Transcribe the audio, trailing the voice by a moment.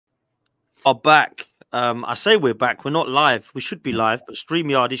are back. I say we're back. We're not live. We should be live, but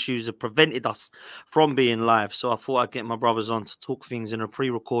StreamYard issues have prevented us from being live. So I thought I'd get my brothers on to talk things in a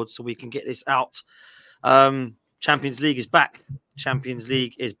pre-record so we can get this out. Champions League is back. Champions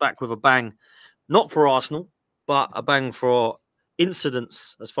League is back with a bang. Not for Arsenal, but a bang for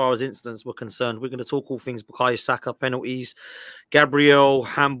incidents. As far as incidents were concerned, we're going to talk all things Bukayo Saka, penalties, Gabriel,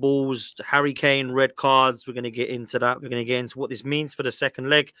 handballs, Harry Kane, red cards. We're going to get into that. We're going to get into what this means for the second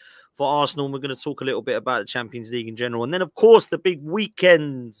leg for Arsenal. We're going to talk a little bit about the Champions League in general. And then, of course, the big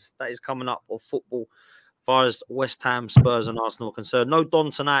weekend that is coming up of football as far as West Ham, Spurs and Arsenal are concerned. No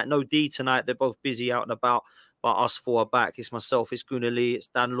Don tonight, no D tonight. They're both busy out and about. But us four are back. It's myself, it's Gunnar Lee, it's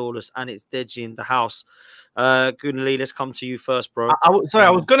Dan Lawless, and it's Deji in the house. Gunnar Lee, let's come to you first, bro. Sorry, I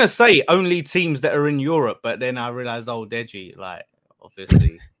was going to say only teams that are in Europe, but then I realized, oh, Deji, like,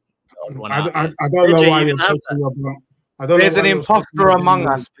 obviously. I don't know why you're shaking your bum. There's an imposter among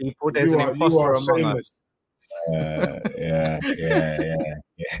us, people. There's an imposter among us. Yeah.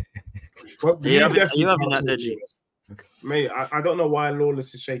 Well, are you having that, Deji? Mate, I don't know why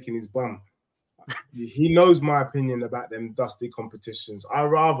Lawless is shaking his bum. He knows my opinion about them dusty competitions. I'd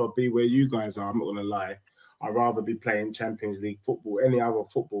rather be where you guys are. I'm not going to lie. I'd rather be playing Champions League football. Any other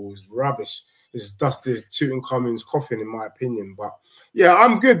football is rubbish. It's dusty as Tutankhamun's coffin, in my opinion. But yeah,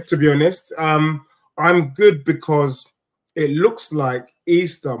 I'm good, to be honest. I'm good because it looks like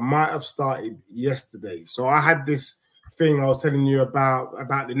Easter might have started yesterday. So I had this thing I was telling you about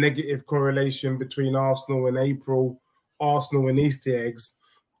the negative correlation between Arsenal and April, Arsenal and Easter eggs.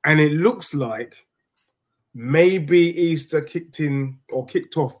 And it looks like maybe Easter kicked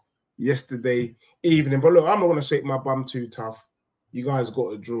off yesterday evening. But look, I'm not going to shake my bum too tough. You guys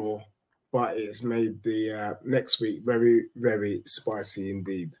got a draw, but it's made the next week very, very spicy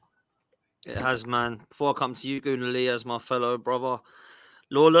indeed. It has, man. Before I come to you, Gunnar Lee, as my fellow brother,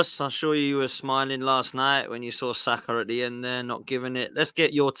 Lawless, I'm sure you were smiling last night when you saw Saka at the end there, not giving it. Let's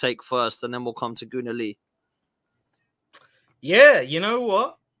get your take first, and then we'll come to Gunnar Lee. Yeah, you know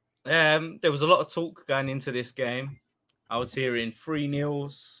what? There was a lot of talk going into this game. I was hearing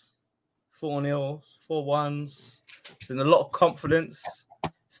 3-0s, 4-0s, 4-1s. It's in a lot of confidence.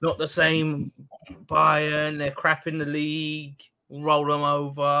 It's not the same Bayern. They're crap in the league. We'll roll them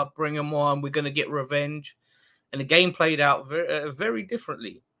over, bring them on. We're going to get revenge. And the game played out very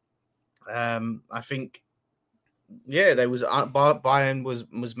differently. I think, yeah, Bayern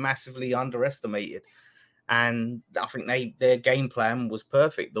was massively underestimated. And I think their game plan was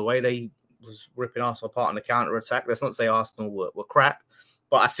perfect. The way they was ripping Arsenal apart on the counter-attack. Let's not say Arsenal were crap,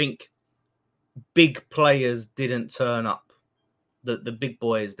 but I think big players didn't turn up. The big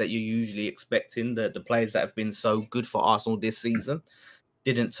boys that you're usually expecting, the players that have been so good for Arsenal this season,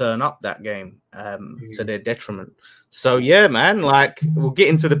 didn't turn up that game to their detriment. So, yeah, man, like, we'll get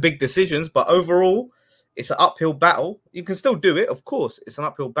into the big decisions, but overall, it's an uphill battle. You can still do it, of course. It's an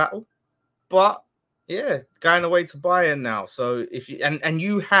uphill battle, but yeah, going away to Bayern now. So if you and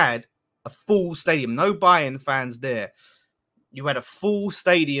you had a full stadium, no Bayern fans there. You had a full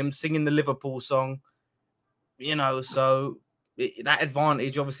stadium singing the Liverpool song, you know. So that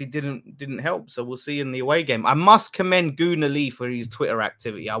advantage obviously didn't help. So we'll see in the away game. I must commend Gunnar Lee for his Twitter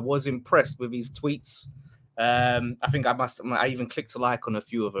activity. I was impressed with his tweets. I think I even clicked a like on a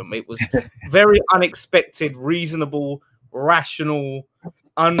few of them. It was very unexpected, reasonable, rational,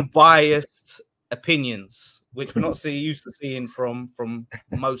 unbiased opinions, which we're not used to seeing from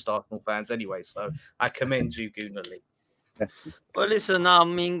most Arsenal fans anyway. So I commend you, Gunnar Lee. Well, listen, I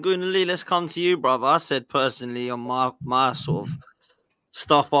mean, Gunnar Lee, let's come to you, brother. I said personally on my sort of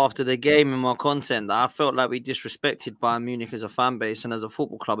stuff after the game and my content that I felt like we disrespected Bayern Munich as a fan base and as a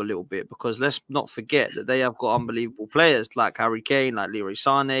football club a little bit, because let's not forget that they have got unbelievable players like Harry Kane, like Leroy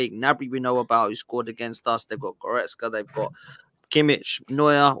Sané, Gnabry we know about, who scored against us. They've got Goretzka, they've got Kimmich,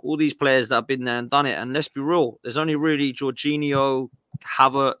 Neuer, all these players that have been there and done it. And let's be real, there's only really Jorginho,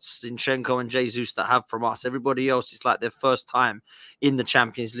 Havertz, Zinchenko and Jesus that have from us. Everybody else is like their first time in the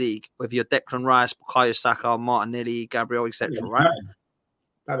Champions League, with your Declan Rice, Bukayo Saka, Martinelli, Gabriel, etc. Right?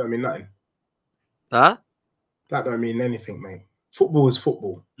 That don't mean nothing. Huh? That don't mean anything, mate. Football is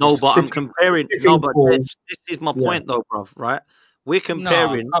football. No, but I'm comparing. No, but this is my point, though, bruv. Right? We're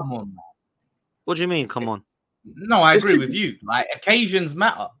comparing. No, come on. What do you mean? Come on. No, I agree with you. Like, occasions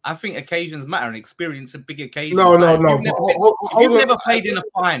matter. I think occasions matter, and experience a big occasion. No. If you've never played in a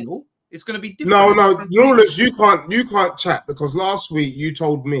final, it's going to be different. No, Lawless, you can't chat, because last week you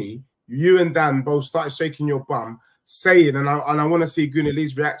told me, you and Dan both started shaking your bum, saying, and I want to see Gunnar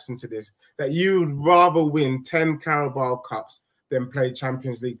Lee's reaction to this, that you would rather win 10 Carabao Cups than play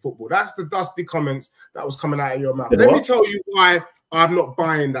Champions League football. That's the dusty comments that was coming out of your mouth. Let me tell you why I'm not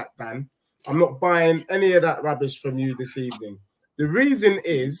buying that, Dan. I'm not buying any of that rubbish from you this evening. The reason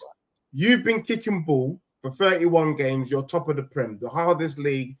is you've been kicking ball for 31 games. You're top of the Prem, the hardest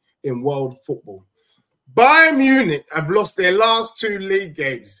league in world football. Bayern Munich have lost their last 2 league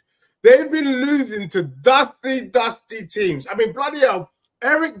games. They've been losing to dusty teams. I mean, bloody hell,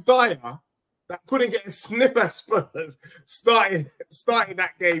 Eric Dyer, that couldn't get a sniff at Spurs, started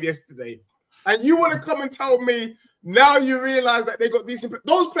that game yesterday. And you want to come and tell me now you realize that they got decent.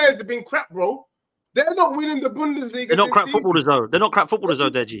 Those players have been crap, bro. They're not winning the Bundesliga. They're not crap footballers, though. They're not crap footballers,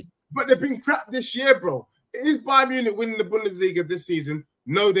 though, Deji. But they've been crap this year, bro. Is Bayern Munich winning the Bundesliga this season?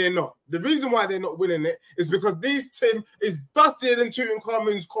 No, they're not. The reason why they're not winning it is because this team is dustier than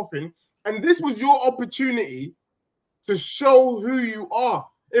Tutankhamun's coffin. And this was your opportunity to show who you are.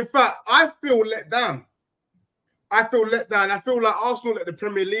 In fact, I feel let down. I feel like Arsenal let the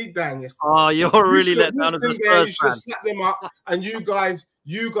Premier League down yesterday. Oh, you're really let down as a Spurs fan. You should slap them up, and you guys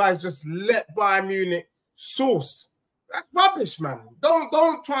just let Bayern Munich sauce. That's rubbish, man.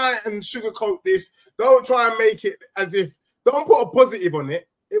 Don't try and sugarcoat this. Don't try and make it as if. Don't put a positive on it.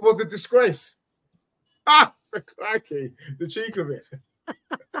 It was a disgrace. Ah, the crikey, the cheek of it.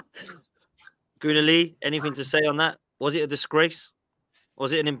 Guna Lee, anything to say on that? Was it a disgrace?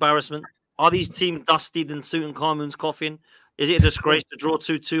 Was it an embarrassment? Are these teams dusty than Tutankhamun's coffin? Is it a disgrace to draw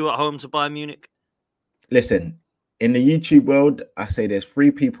 2-2 at home to Bayern Munich? Listen, in the YouTube world, I say there's 3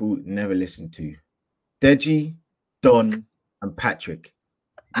 people never listen to: Deji, Don, and Patrick.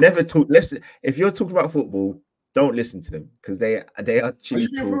 Never talk. Listen, if you're talking about football, don't listen to them because they actually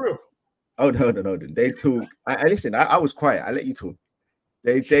talk. Hold on. They talk. I listen. I was quiet. I let you talk.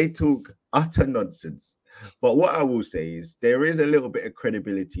 They talk utter nonsense. But what I will say is there is a little bit of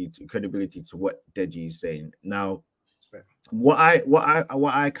credibility to what Deji is saying. Now, what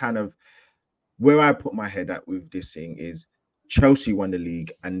I kind of where I put my head at with this thing is Chelsea won the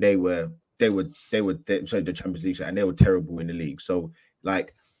league and they were the Champions League, and they were terrible in the league. So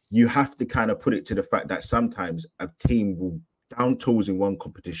like you have to kind of put it to the fact that sometimes a team will down tools in one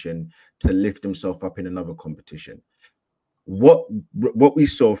competition to lift themselves up in another competition. What we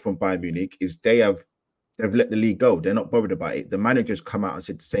saw from Bayern Munich is they've let the league go. They're not bothered about it. The managers come out and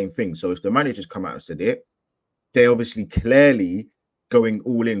said the same thing. So if the managers come out and said it, they're obviously clearly going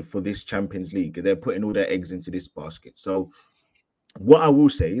all in for this Champions League. They're putting all their eggs into this basket. So what I will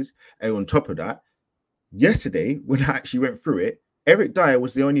say is, on top of that, yesterday, when I actually went through it, Eric Dyer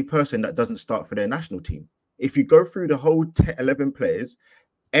was the only person that doesn't start for their national team. If you go through the whole 11 players,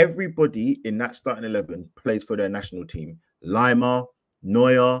 everybody in that starting 11 plays for their national team. Lima,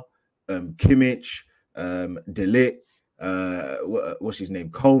 Neuer, Kimmich, De Ligt, what's his name?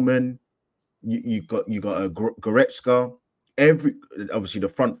 Coleman. You got a Goretzka. Obviously the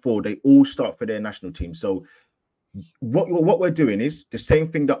front 4, they all start for their national team. So what we're doing is the same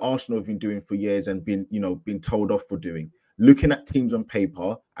thing that Arsenal have been doing for years and been told off for doing. Looking at teams on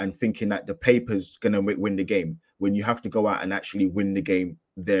paper and thinking that the paper's going to win the game when you have to go out and actually win the game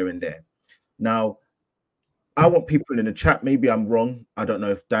there and there. Now, I want people in the chat. Maybe I'm wrong. I don't know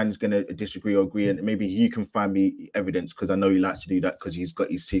if Dan's going to disagree or agree, and maybe you can find me evidence because I know he likes to do that because he's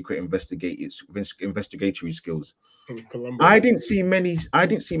got his secret investigatory skills. I didn't see many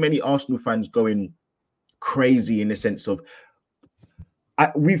Arsenal fans going crazy in the sense of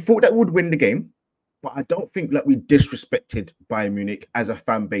we thought that would win the game. But I don't think that we disrespected Bayern Munich as a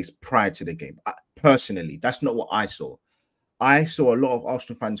fan base prior to the game. Personally, that's not what I saw. I saw a lot of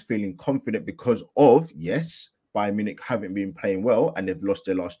Arsenal fans feeling confident because of, yes, Bayern Munich haven't been playing well and they've lost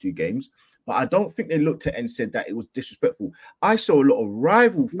their last 2 games. But I don't think they looked at it and said that it was disrespectful. I saw a lot of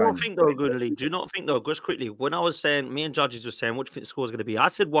rival fans. Do you not think, though, just quickly, when I was saying, me and Judges were saying, what do you think the score is going to be? I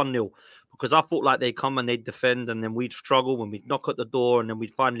said 1-0 because I thought like they'd come and they'd defend and then we'd struggle when we'd knock at the door and then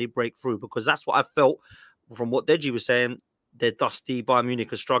we'd finally break through because that's what I felt from what Deji was saying. They're dusty, Bayern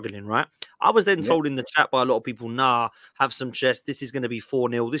Munich are struggling, right? I was then told in the chat by a lot of people, nah, have some chest. This is going to be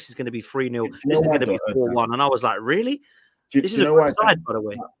 4-0. This is going to be 3-0. This is going to be 4-1. And I was like, really? This is a good side, by the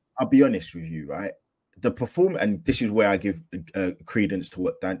way. I'll be honest with you, right? The performance, and this is where I give credence to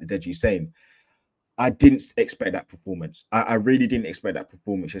what Deji's saying. I didn't expect that performance. I really didn't expect that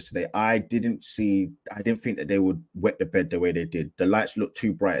performance yesterday. I didn't think that they would wet the bed the way they did. The lights looked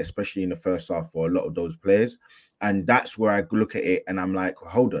too bright, especially in the first half for a lot of those players. And that's where I look at it and I'm like,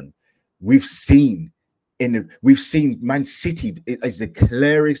 hold on. We've seen Man City as the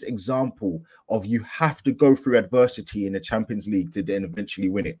clearest example of you have to go through adversity in the Champions League to then eventually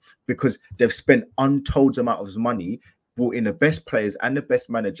win it because they've spent untold amount of money, brought in the best players and the best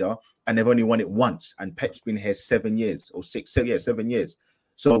manager, and they've only won it once. And Pep's been here 7 years or 7 years.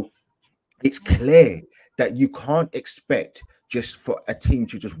 So it's clear that you can't expect just for a team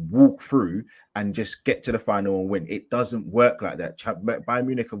to just walk through and just get to the final and win. It doesn't work like that. Bayern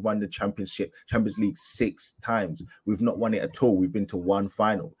Munich have won the Champions League 6 times. We've not won it at all. We've been to one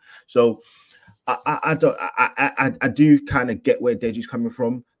final. So I do kind of get where Deji's coming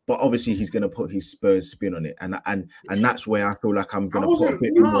from, but obviously he's going to put his Spurs spin on it, and that's where I feel like I'm going to put a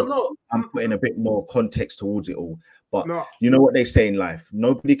bit more. I'm putting a bit more context towards it all. But you know what they say in life: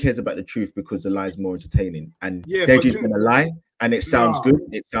 nobody cares about the truth because the lie is more entertaining. And Deji's going to lie, and it sounds good.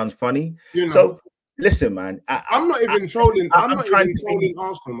 It sounds funny. So listen, man. I'm not even trolling. I'm not even trolling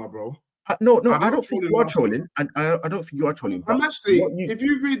Arsenal, my bro. No, I don't think you are trolling. And I don't think you are trolling. I'm actually, if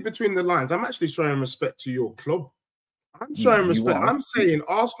you read between the lines, I'm actually showing respect to your club. I'm showing respect. I'm saying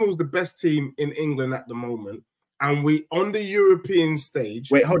Arsenal's the best team in England at the moment, and we on the European stage.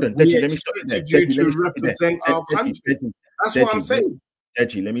 Wait, hold on, Deji, let me stop you there. Deji, to represent our country. That's what I'm saying.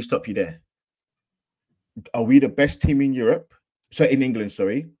 Deji, let me stop you there. Are we the best team in Europe? So in England,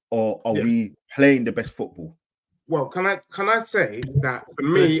 sorry, or are we playing the best football? Well, can I say that for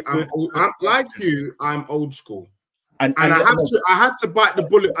me, I'm like you, I'm old school, and I had to bite the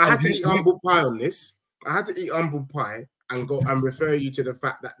bullet. I had to eat humble pie on this. I had to eat humble pie and go and refer you to the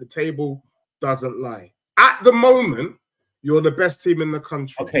fact that the table doesn't lie. At the moment, you're the best team in the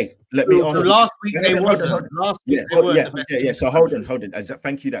country. Okay, let me ask. Last week they wasn't. Last week they weren't. Yeah. So hold on.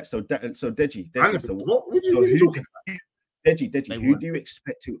 Thank you. So Deji. So what are you talking about? Deji, who do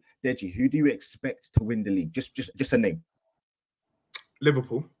you expect to win the league? Just a name.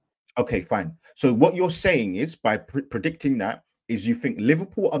 Liverpool. Okay, fine. So what you're saying is, by predicting that, is you think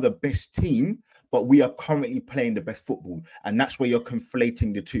Liverpool are the best team, but we are currently playing the best football, and that's where you're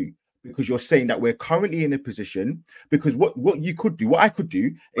conflating the two. Because you're saying that we're currently in a position. Because what you could do, what I could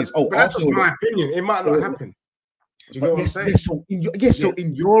do is, but that's just my opinion. It might not happen. Do you know what I'm saying? So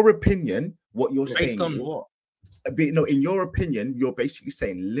in your opinion, what you're saying, based on what? No, in your opinion, you're basically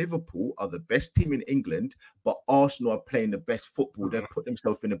saying Liverpool are the best team in England, but Arsenal are playing the best football. They've put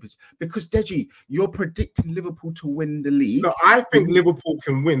themselves in a position. Because, Deji, you're predicting Liverpool to win the league. No, I think Liverpool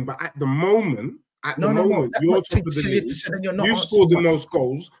can win, but at the moment, you're top of the league. You scored the most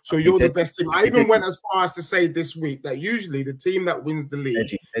goals, so you're the best team. I even went as far as to say this week that usually the team that wins the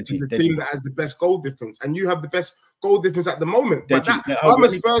league is the team that has the best goal difference, and you have the best goal difference at the moment. But I'm a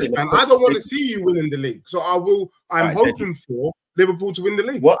Spurs fan. I don't want to see you winning the league, so I'm hoping for Liverpool to win the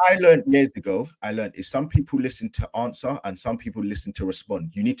league. What I learned years ago, is some people listen to answer and some people listen to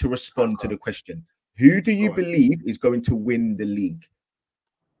respond. You need to respond to the question. Who do you believe is going to win the league?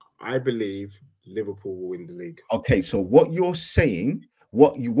 I believe Liverpool will win the league. Okay, so what you're saying,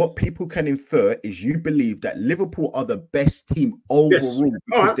 what people can infer is you believe that Liverpool are the best team overall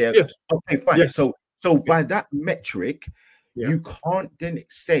because they're okay, fine. Yes. So by that metric, you can't then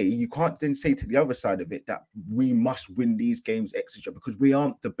say to the other side of it that we must win these games, etc. Because we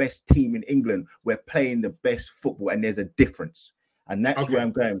aren't the best team in England. We're playing the best football, and there's a difference, and that's where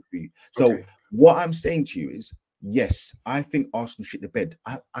I'm going for you. So what I'm saying to you is, yes, I think Arsenal shit the bed.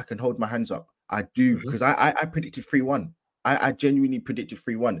 I can hold my hands up. I do, because I predicted 3-1. I genuinely predicted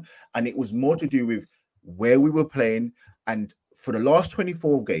 3-1, and it was more to do with where we were playing. And for the last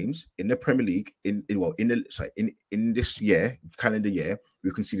 24 games in the Premier League, in this calendar year,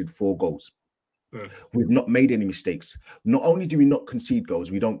 we conceded 4 goals. We've not made any mistakes. Not only do we not concede goals,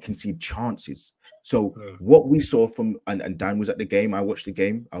 we don't concede chances. So what we saw from and Dan was at the game. I watched the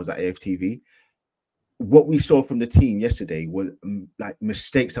game. I was at AFTV. What we saw from the team yesterday was like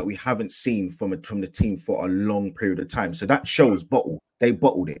mistakes that we haven't seen from the team for a long period of time. So that shows they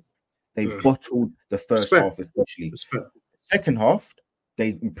bottled it. They bottled the first half, especially. Second half,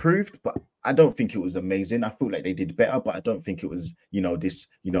 they improved, but I don't think it was amazing. I feel like they did better, but I don't think it was, this,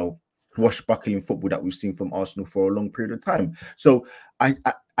 swashbuckling football that we've seen from Arsenal for a long period of time. So I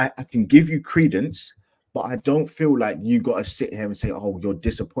can give you credence, but I don't feel like you got to sit here and say, oh, you're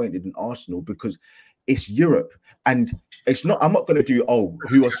disappointed in Arsenal, because it's Europe, and it's not. I'm not going to do,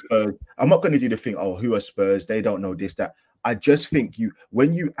 who are Spurs? I'm not going to do the thing, who are Spurs? They don't know this, that. I just think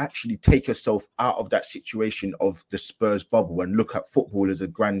when you actually take yourself out of that situation of the Spurs bubble and look at football as a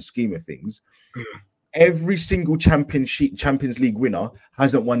grand scheme of things, every single Champions League winner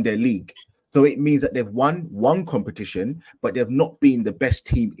hasn't won their league. So it means that they've won one competition, but they've not been the best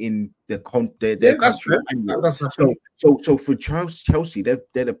team in their country. So for Chelsea, they're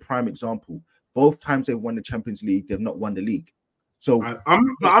the prime example. Both times they've won the Champions League, they've not won the league. So I'm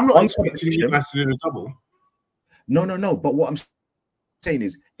not expecting you guys to do the double. No. But what I'm saying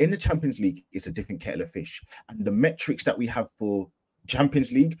is, in the Champions League, it's a different kettle of fish. And the metrics that we have for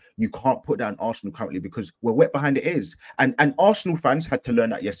Champions League, you can't put that on Arsenal currently, because we're wet behind the ears. And Arsenal fans had to learn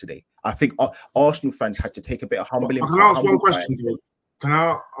that yesterday. I think Arsenal fans had to take a bit of humbling. Can I ask one question, dude? Can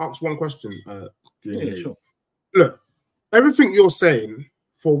I ask one question? Yeah, sure. Look, everything you're saying,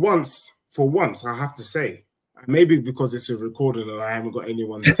 for once, I have to say, maybe because it's a recording and I haven't got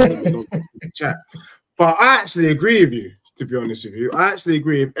anyone telling me not to chat, but I actually agree with you, to be honest with you. I actually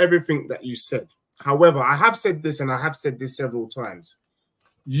agree with everything that you said. However, I have said this, and I have said this several times.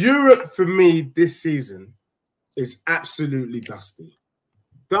 Europe, for me, this season is absolutely dusty.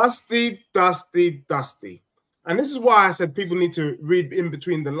 Dusty, dusty, dusty. And this is why I said people need to read in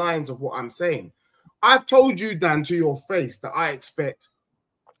between the lines of what I'm saying. I've told you, Dan, to your face that I expect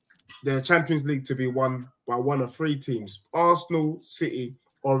the Champions League to be won by one of 3 teams, Arsenal, City,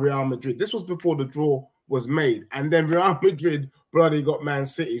 or Real Madrid. This was before the draw was made. And then Real Madrid bloody got Man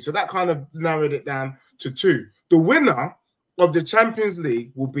City. So that kind of narrowed it down to 2. The winner of the Champions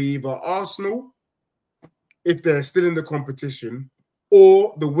League will be either Arsenal, if they're still in the competition,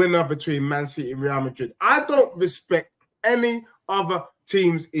 or the winner between Man City and Real Madrid. I don't respect any other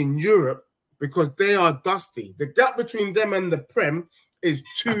teams in Europe because they are dusty. The gap between them and the Prem is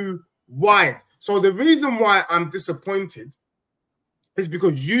too wide. So the reason why I'm disappointed is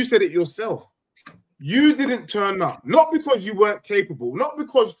because you said it yourself. You didn't turn up, not because you weren't capable, not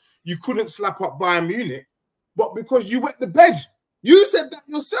because you couldn't slap up Bayern Munich, but because you wet the bed. You said that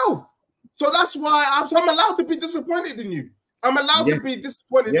yourself. So that's why I'm allowed to be disappointed in you. I'm allowed to be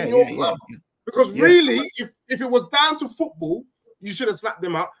disappointed in your club. Because really, if it was down to football, you should have slapped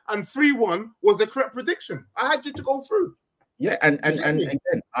them up. And 3-1 was the correct prediction. I had you to go through. Yeah, and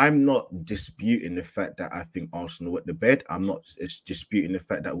again, I'm not disputing the fact that I think Arsenal wet the bed. I'm not disputing the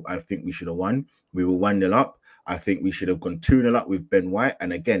fact that I think we should have won. We were 1-0 up. I think we should have gone 2-0 up with Ben White.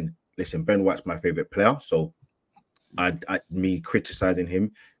 And again, listen, Ben White's my favorite player. So me criticizing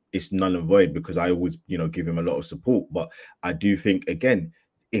him, it's null and void because I always, give him a lot of support. But I do think, again,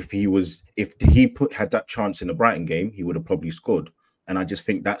 if he had that chance in the Brighton game, he would have probably scored. And I just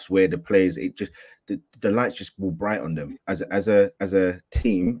think that's where the players, the lights just will bright on them as a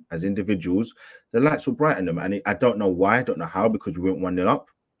team, as individuals. The lights will brighten them, and I don't know why, I don't know how, because we went 1-0 up.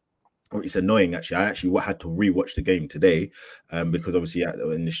 It's annoying actually. I actually had to rewatch the game today, because obviously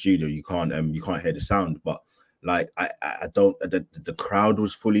in the studio you can't hear the sound. But like I don't. The crowd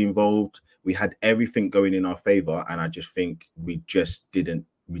was fully involved. We had everything going in our favor, and I just think we just didn't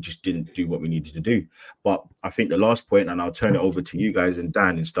do what we needed to do. But I think the last point, and I'll turn it over to you guys and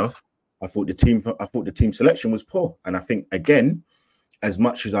Dan and stuff. I thought the team selection was poor, and I think again, as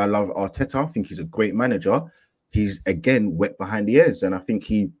much as I love Arteta, I think he's a great manager. He's again wet behind the ears, and I think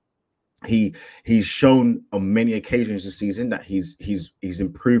he's shown on many occasions this season that he's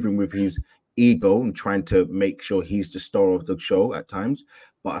improving with his ego and trying to make sure he's the star of the show at times.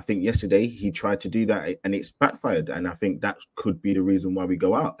 But I think yesterday he tried to do that and it's backfired. And I think that could be the reason why we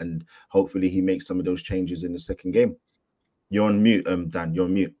go out. And hopefully he makes some of those changes in the second game. You're on mute, Dan. You're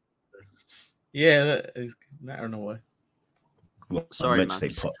on mute. Yeah, it's I don't know why. Well, sorry, man. Say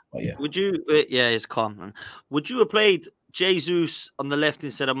pop, yeah. Would you? Yeah, it's calm, man. Would you have played Jesus on the left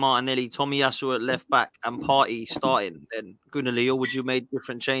instead of Martinelli, Tomiyasu at left back, and Partey starting, then Gunali, or would you make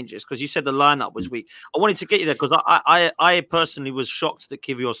different changes? Because you said the lineup was weak. I wanted to get you there because I personally was shocked that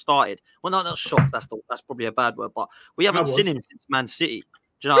Kivior started. Well, no, not shocked. That's probably a bad word, but we haven't seen him since Man City.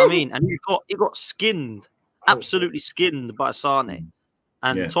 Do you know what I mean? And he got skinned, absolutely skinned by Sane.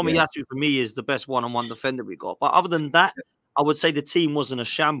 And Tomiyasu for me is the best one-on-one defender we got. But other than that, I would say the team wasn't a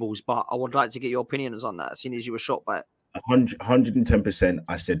shambles. But I would like to get your opinions on that, seeing as you were shocked by it. 110%.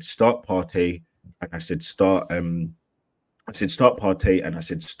 I said start Partey, and I said start Partey, and I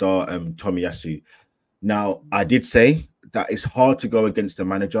said start Tomiyasu. Now I did say that it's hard to go against the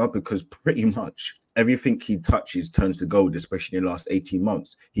manager because pretty much everything he touches turns to gold, especially in the last 18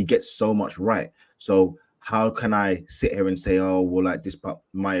 months. He gets so much right. So how can I sit here and say, oh, well, like this? But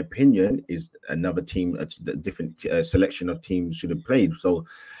my opinion is another team, a different selection of teams should have played. So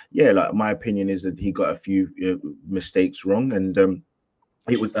yeah, like my opinion is that he got a few mistakes wrong, and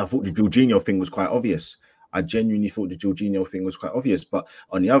I thought the Jorginho thing was quite obvious. I genuinely thought the Jorginho thing was quite obvious. But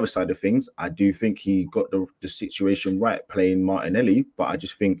on the other side of things, I do think he got the situation right playing Martinelli. But I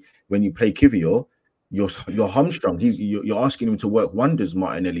just think when you play Kivior, you're hamstrung. You're asking him to work wonders,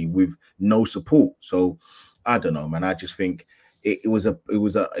 Martinelli, with no support. So I don't know, man. I just think it was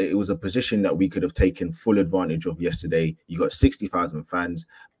a position that we could have taken full advantage of yesterday. You got 60,000 fans.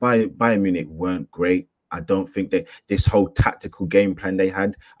 Bayern Munich weren't great. I don't think that this whole tactical game plan they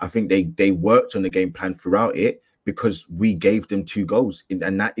had, I think they worked on the game plan throughout it because we gave them 2 goals,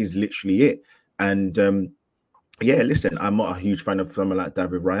 and that is literally it. And Yeah, listen, I'm not a huge fan of someone like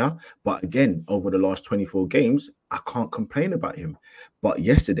David Raya, but again, over the last 24 games, I can't complain about him. But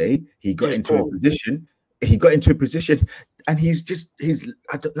yesterday, he got into a position. He got into a position, and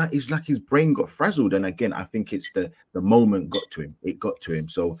I don't like. It's like his brain got frazzled. And again, I think it's the moment got to him. It got to him.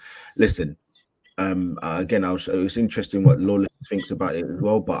 So, listen, again, it's interesting what Lawless thinks about it as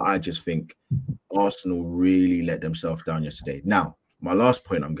well. But I just think Arsenal really let themselves down yesterday. Now, my last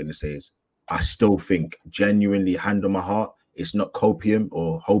point I'm going to say is, I still think, genuinely, hand on my heart, it's not copium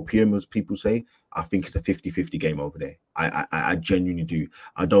or hopium, as people say. I think it's a 50-50 game over there. I genuinely do.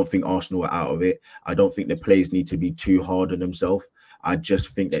 I don't think Arsenal are out of it. I don't think the players need to be too hard on themselves. I just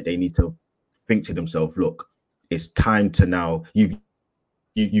think that they need to think to themselves, look, it's time to now.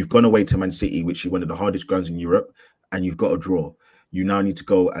 You've gone away to Man City, which is one of the hardest grounds in Europe, and you've got a draw. You now need to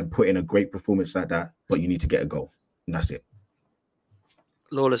go and put in a great performance like that, but you need to get a goal. And that's it.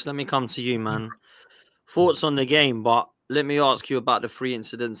 Lawless, let me come to you, man. Thoughts on the game, but let me ask you about the three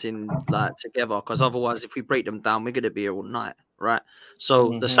incidents in together, because otherwise, if we break them down, we're gonna be here all night, right?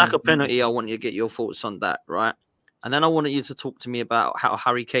 So the Saka penalty, I want you to get your thoughts on that, right? And then I wanted you to talk to me about how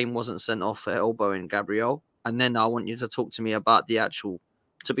Harry Kane wasn't sent off for elbowing Gabriel, and then I want you to talk to me about the actual,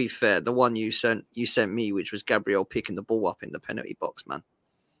 to be fair, the one you sent me, which was Gabriel picking the ball up in the penalty box, man.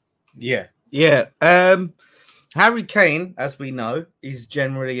 Yeah. Harry Kane, as we know, is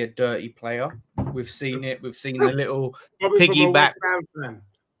generally a dirty player. We've seen it. We've seen the little piggyback.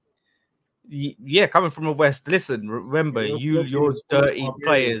 Yeah, coming from a West. Listen, remember, you're dirty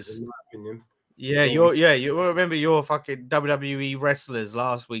players. Yeah, you remember your fucking WWE wrestlers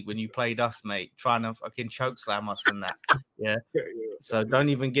last week when you played us, mate, trying to fucking choke slam us and that. Yeah. So don't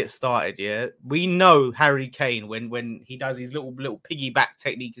even get started. Yeah, we know Harry Kane when he does his little piggyback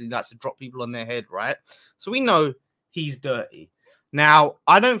technique, he likes to drop people on their head, right? So we know he's dirty. Now,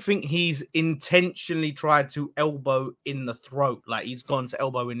 I don't think he's intentionally tried to elbow in the throat, like he's gone to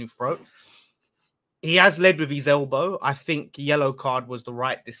elbow in the throat. He has led with his elbow. I think yellow card was the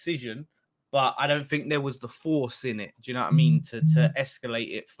right decision, but I don't think there was the force in it. Do you know what I mean? To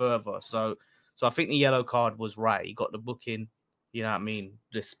escalate it further. So I think the yellow card was right. He got the booking. You know what I mean?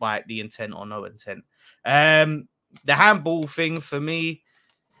 Despite the intent or no intent. The handball thing for me,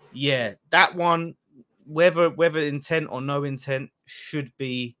 yeah, that one, whether intent or no intent, should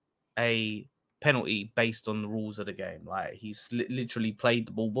be a penalty based on the rules of the game. Like he's literally played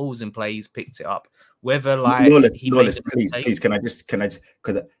the ball's in play, he's picked it up. Whether Lawless, please, can I just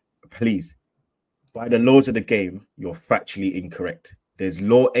because please, by the laws of the game, you're factually incorrect. There's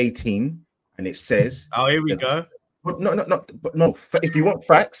law 18, and it says, oh, here we go. No. If you want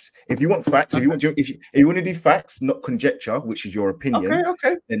facts, if you want to do facts, not conjecture, which is your opinion,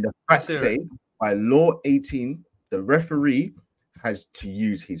 okay. Then the facts say by law 18, the referee has to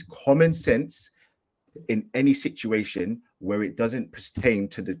use his common sense in any situation where it doesn't pertain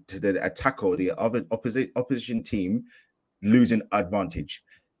to the attacker or the other opposition team losing advantage.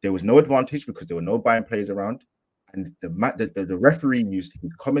 There was no advantage because there were no buying players around, and the referee used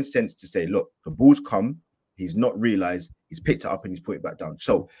his common sense to say, look, the ball's come. He's not realized, he's picked it up and he's put it back down.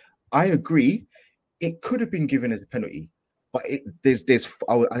 So I agree, it could have been given as a penalty, but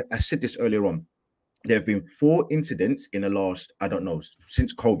I said this earlier on. There have been 4 incidents in the last, I don't know,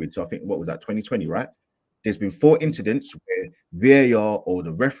 since COVID. So I think, what was that, 2020, right? There's been 4 incidents where VAR or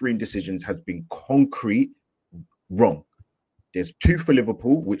the refereeing decisions has been concrete wrong. There's 2 for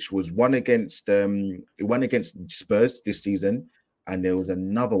Liverpool, which was one against Spurs this season, and there was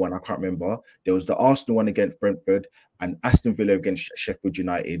another one I can't remember. There was the Arsenal one against Brentford and Aston Villa against Sheffield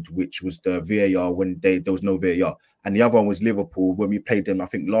United, which was the VAR when there was no VAR. And the other one was Liverpool when we played them, I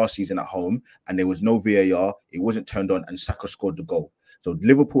think, last season at home, and there was no VAR. It wasn't turned on, and Saka scored the goal. So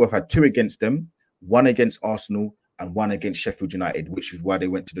Liverpool have had 2 against them, 1 against Arsenal, and 1 against Sheffield United, which is why they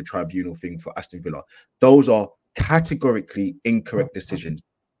went to the tribunal thing for Aston Villa. Those are categorically incorrect decisions.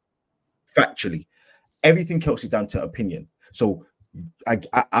 Factually, everything else is down to opinion. So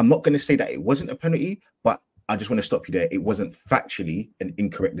I'm not going to say that it wasn't a penalty, but I just want to stop you there. It wasn't factually an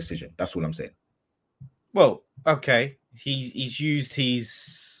incorrect decision. That's all I'm saying. Well, okay, he's used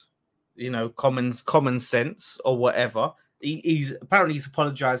his, common sense or whatever. He's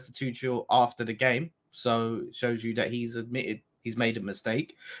apologized to Tuchel after the game, so it shows you that he's admitted he's made a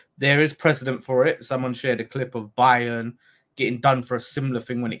mistake. There is precedent for it. Someone shared a clip of Bayern getting done for a similar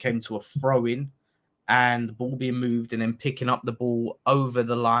thing when it came to a throw-in and the ball being moved and then picking up the ball over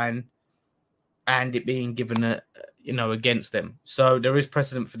the line and it being given against them. So there is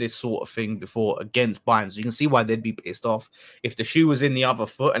precedent for this sort of thing before against Bayern. So you can see why they'd be pissed off if the shoe was in the other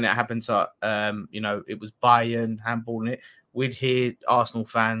foot and it happened to, it was Bayern handballing it. we'd hear Arsenal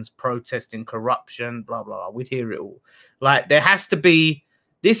fans protesting corruption, blah, blah, blah. We'd hear it all. Like, there has to be,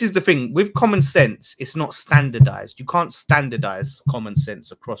 this is the thing, with common sense, it's not standardized. You can't standardize common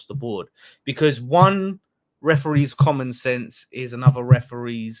sense across the board because one referee's common sense is another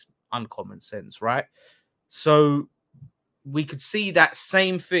referee's uncommon sense, right? So we could see that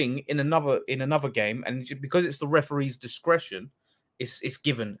same thing in another game, and because it's the referee's discretion, it's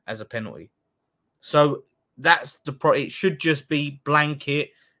given as a penalty. So that's it should just be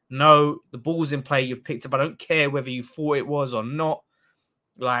blanket. No, the ball's in play. You've picked up. I don't care whether you thought it was or not.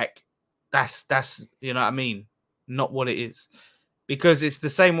 Like that's you know what I mean. Not what it is, because it's the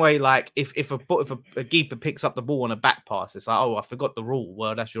same way. Like if a keeper picks up the ball on a back pass, it's like, oh, I forgot the rule.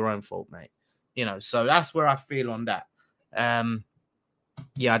 Well, that's your own fault, mate. You know. So that's where I feel on that.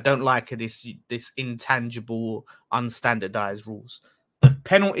 Yeah, I don't like this intangible, unstandardized rules. The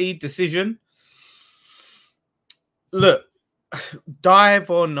penalty decision. Look, dive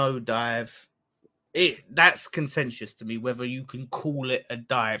or no dive, that's contentious to me. Whether you can call it a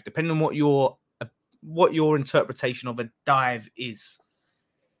dive, depending on what your interpretation of a dive is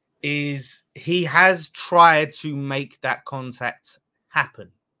he has tried to make that contact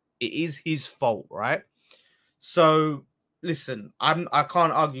happen. It is his fault, right? So listen, I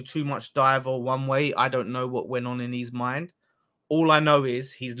can't argue too much dive or one way. I don't know what went on in his mind. All I know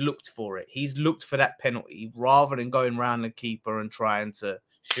is he's looked for it. He's looked for that penalty rather than going around the keeper and trying to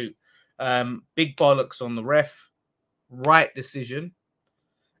shoot. Big bollocks on the ref. Right decision.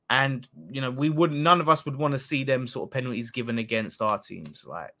 And, you know, none of us would want to see them sort of penalties given against our teams.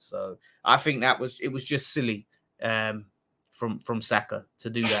 Like, so I think it was just silly from Saka to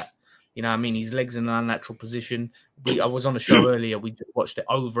do that. You know what I mean? His legs in an unnatural position. I was on a show earlier. We just watched it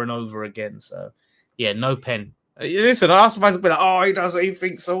over and over again. So, yeah, no pen. Listen, Arsenal fans will be like, he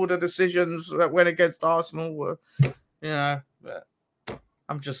thinks all the decisions that went against Arsenal were, you know, but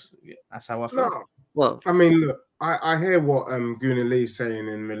that's how I feel. No. Well, I mean, look, I hear what Guna Lee's saying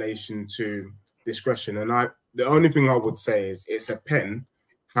in relation to discretion, and the only thing I would say is it's a pen.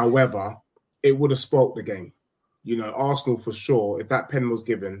 However, it would have spoilt the game. You know, Arsenal for sure, if that pen was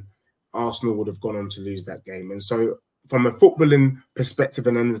given, Arsenal would have gone on to lose that game. And so from a footballing perspective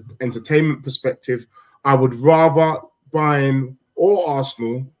and an entertainment perspective, I would rather Bayern or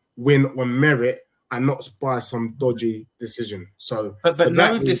Arsenal win on merit and not by some dodgy decision. So, but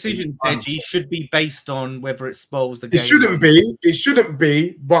no decision, Deji, should be based on whether it spoils the game. It shouldn't be. It shouldn't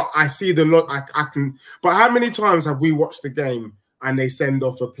be. But I see the lot. I can. But how many times have we watched the game and they send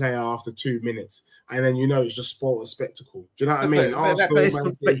off a player after 2 minutes, and then you know it's just spoiled a spectacle? Do you know what I mean?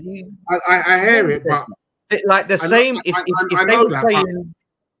 I hear it, but like the same. If they were playing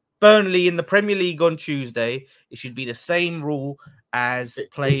Burnley in the Premier League on Tuesday, it should be the same rule as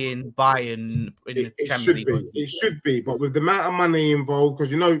playing Bayern in the Champions League. It should be, but with the amount of money involved,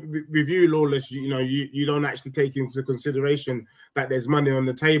 because you know, with you, Lawless, you know, you don't actually take into consideration that there's money on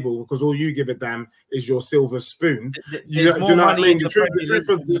the table, because all you give a damn is your silver spoon. Do you know what I mean? The truth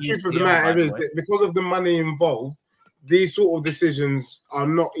of the matter is that because of the money involved, these sort of decisions are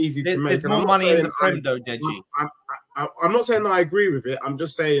not easy to make. There's more money in the Prem, though, Deji. I'm not saying I agree with it. I'm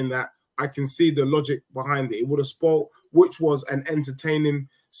just saying that I can see the logic behind it. It would have spoiled, which was an entertaining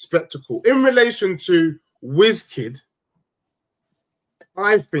spectacle. In relation to WizKid,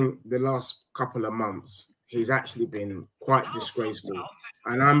 I think the last couple of months, he's actually been quite disgraceful.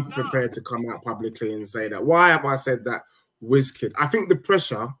 And I'm prepared to come out publicly and say that. Why have I said that? WizKid, I think the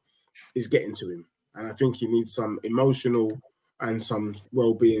pressure is getting to him. And I think he needs some emotional and some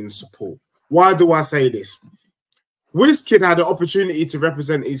well-being support. Why do I say this? WizKid had an opportunity to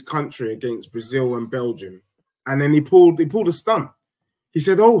represent his country against Brazil and Belgium, and then he pulled a stunt. He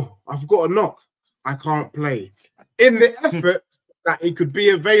said, "Oh, I've got a knock. I can't play." In the effort that he could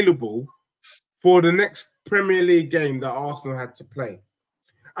be available for the next Premier League game that Arsenal had to play.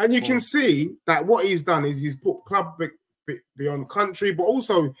 And you can see that what he's done is he's put club beyond country, but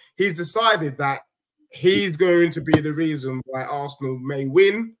also he's decided that he's going to be the reason why Arsenal may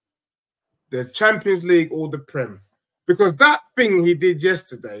win the Champions League or the Prem. Because that thing he did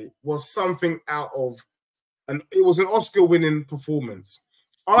yesterday was something out of, and it was an Oscar-winning performance.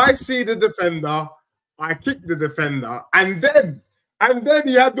 I see the defender, I kick the defender, and then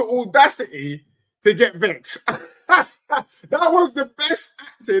he had the audacity to get vexed. That was the best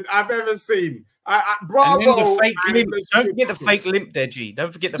acting I've ever seen. Bravo! And the fake limp. Don't forget the fake limp, Deji.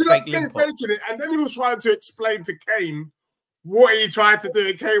 Don't forget the fake limp. And then he was trying to explain to Kane what he tried to do,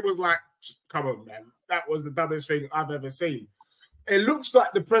 and Kane was like, "Come on, man. That was the dumbest thing I've ever seen." It looks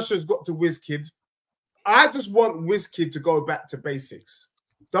like the pressure's got to WizKid. I just want WizKid to go back to basics.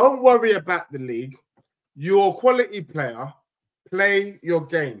 Don't worry about the league. You're a quality player. play your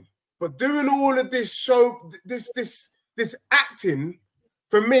game. But doing all of this this acting,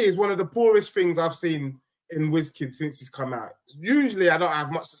 for me, is one of the poorest things I've seen in WizKid since he's come out. Usually, I don't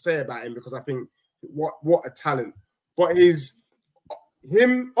have much to say about him because I think what a talent. But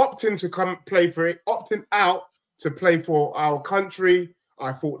him opting to come play for it, opting out to play for our country,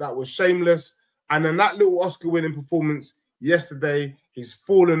 I thought that was shameless. And then that little Oscar-winning performance yesterday, he's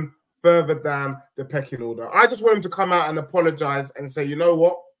fallen further down the pecking order. I just want him to come out and apologize and say, you know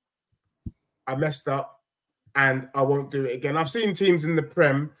what? I messed up and I won't do it again. I've seen teams in the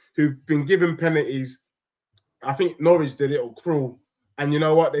Prem who've been given penalties. I think Norwich did it, or cruel. And you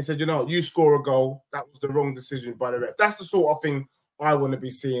know what? They said, you know, you score a goal. That was the wrong decision by the ref. That's the sort of thing I want to be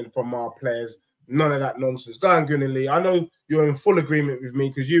seeing from our players. None of that nonsense. Go on, Gunnar. I know you're in full agreement with me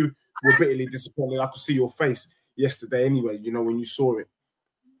because you were bitterly disappointed. I could see your face yesterday anyway, you know, when you saw it.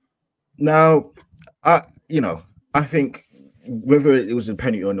 Now, I think whether it was a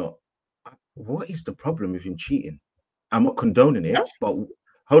penalty or not, what is the problem with him cheating? I'm not condoning it, but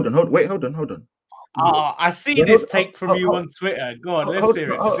hold on. Oh, I see this take from you on Twitter. Go on, let's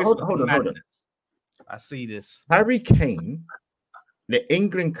hear it. Hold on. I see this. Harry Kane, the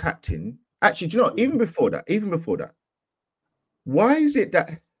England captain. Actually, do you know what? Even before that, why is it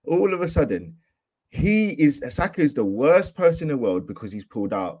that all of a sudden Saka is the worst person in the world because he's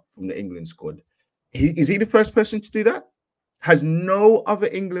pulled out from the England squad? Is he the first person to do that? Has no other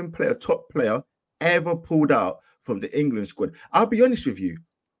England player, top player, ever pulled out from the England squad? I'll be honest with you.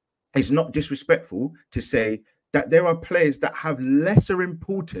 It's not disrespectful to say that there are players that have lesser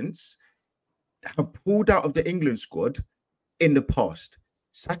importance that have pulled out of the England squad in the past.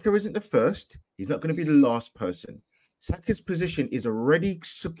 Saka isn't the first. He's not going to be the last person. Saka's position is already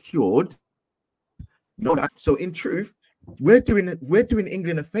secured. So in truth, we're doing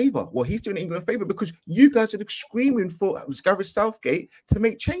England a favor. Well, he's doing England a favor because you guys are screaming for Gareth Southgate to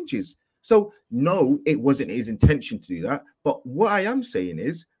make changes. So no, it wasn't his intention to do that. But what I am saying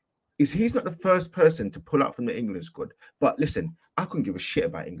is he's not the first person to pull out from the England squad. But listen, I couldn't give a shit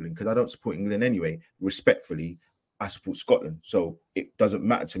about England because I don't support England anyway. Respectfully, I support Scotland. So it doesn't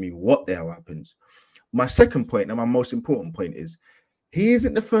matter to me what the hell happens. My second point and my most important point is he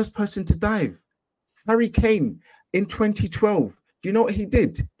isn't the first person to dive. Harry Kane in 2012, do you know what he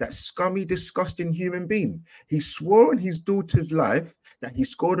did? That scummy, disgusting human being. He swore on his daughter's life that he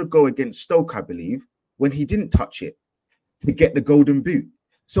scored a goal against Stoke, I believe, when he didn't touch it to get the golden boot.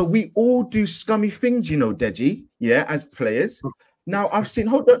 So we all do scummy things, you know, Deji, yeah, as players. Now I've seen,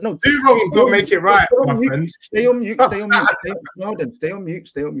 hold on, no. Two wrongs don't make it right, my friend. Stay on mute. Stay on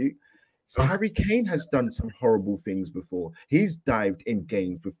mute. So Harry Kane has done some horrible things before. He's dived in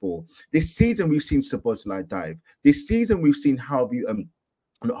games before. This season we've seen Szoboszlai dive. This season we've seen Harvey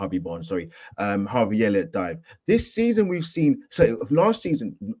Elliott dive. This season we've seen, last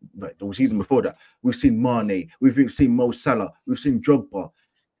season, like the season before that, we've seen Mane, we've seen Mo Salah, we've seen Drogba.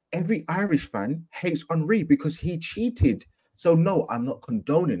 Every Irish fan hates Henry because he cheated. So no, I'm not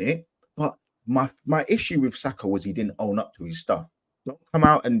condoning it. But my issue with Saka was he didn't own up to his stuff. Don't come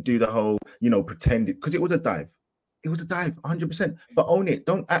out and do the whole, pretend it, because it was a dive. It was a dive, 100%. But own it.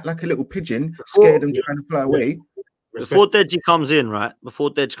 Don't act like a little pigeon, scared and trying to fly away. Before Deji comes in,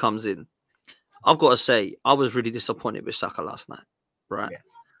 I've got to say, I was really disappointed with Saka last night, right? Yeah.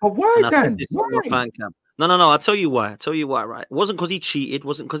 But why, Dan? Why? No. I'll tell you why. Right? It wasn't because he cheated. It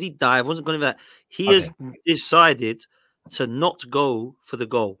wasn't because he dived. It wasn't because of that. He has decided to not go for the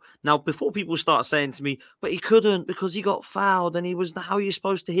goal. Now, before people start saying to me, but he couldn't because he got fouled and he was, how are you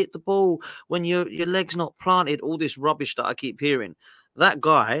supposed to hit the ball when your leg's not planted? All this rubbish that I keep hearing. That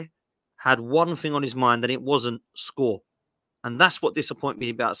guy had one thing on his mind and it wasn't score. And that's what disappointed me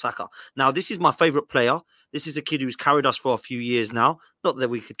about Saka. Now, this is my favourite player. This is a kid who's carried us for a few years now. Not that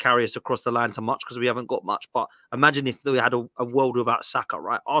we could carry us across the line so much because we haven't got much. But imagine if we had a world without Saka,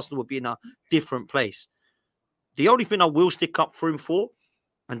 right? Arsenal would be in a different place. The only thing I will stick up for him for,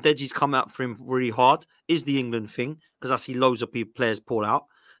 and Deji's come out for him really hard, is the England thing, because I see loads of players pull out.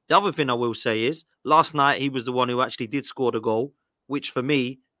 The other thing I will say is, last night he was the one who actually did score the goal, which for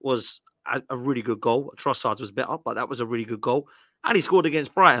me was a really good goal. Trossard's was better, but that was a really good goal. And he scored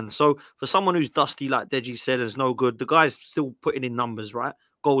against Brighton. So for someone who's dusty, like Deji said, is no good, the guy's still putting in numbers, right?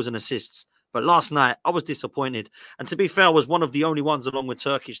 Goals and assists. But last night, I was disappointed. And to be fair, I was one of the only ones, along with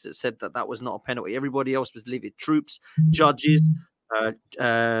Turkish, that said that that was not a penalty. Everybody else was livid. Troops, judges,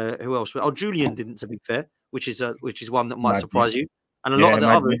 who else? Oh, Julian didn't, to be fair, which is one that might surprise you. And a lot of the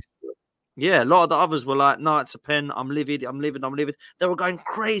others, a lot of the others were like, no, it's a pen. I'm livid. They were going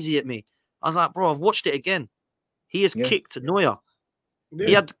crazy at me. I was like, bro, I've watched it again. He has kicked Neuer.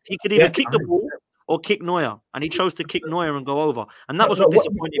 He could either kick the ball or kick Neuer, and he chose to kick Neuer and go over, and that was No, what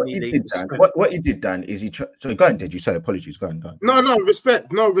disappointed me. What he did, Dan, is he. So go on, did you say apologies? Go on. No,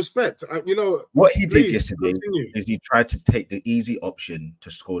 respect. No, respect. You know what he did yesterday continue. is he tried to take the easy option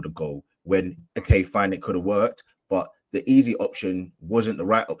to score the goal. When okay, fine, it could have worked, but the easy option wasn't the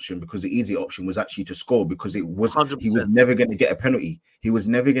right option, because the easy option was actually to score, because it was 100%. he was never going to get a penalty. He was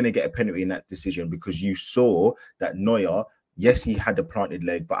never going to get a penalty in that decision, because you saw that Neuer, yes, he had the planted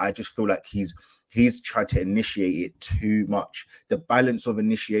leg, but I just feel like he's tried to initiate it too much. The balance of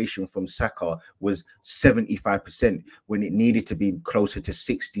initiation from Saka was 75% when it needed to be closer to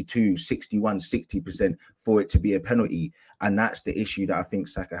 62, 61, 60% for it to be a penalty. And that's the issue that I think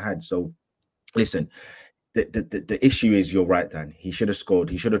Saka had. So listen, the issue is, you're right, Dan. He should have scored.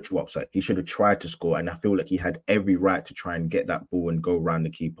 He should have he should have tried to score, and I feel like he had every right to try and get that ball and go around the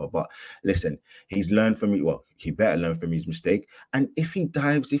keeper. But listen, he's learned from it. Well, he better learn from his mistake. And if he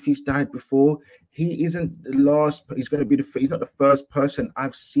dives, if he's died before, he isn't the last. He's going to be he's not the first person.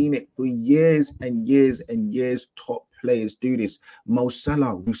 I've seen it for years and years and years. Top players do this. Mo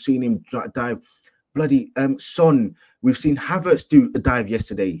Salah, we've seen him dive. Bloody Son, we've seen Havertz do a dive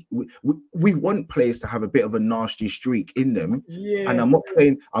yesterday. We want players to have a bit of a nasty streak in them. Yeah. And I'm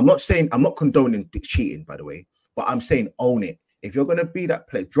not condoning cheating, by the way, but I'm saying own it. If you're gonna be that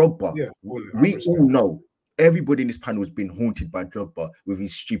player, Drogba, we all know, everybody in this panel has been haunted by Drogba with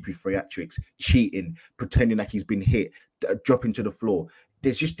his stupid theatrics, cheating, pretending like he's been hit, dropping to the floor.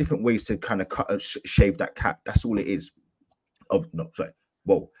 There's just different ways to kind of shave that cat. That's all it is.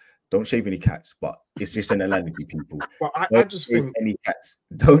 Don't shave any cats, but it's just an analogy, people. But I just think any cats.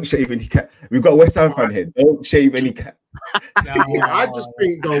 Don't shave any cat. We've got a West Ham fan here. Don't shave any cat. I just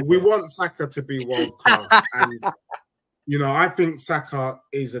think though, we want Saka to be world class, and you know, I think Saka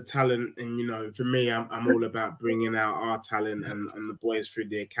is a talent, and you know, for me, I'm all about bringing out our talent and the boys through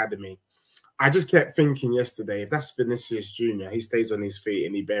the academy. I just kept thinking yesterday, if that's Vinicius Jr., he stays on his feet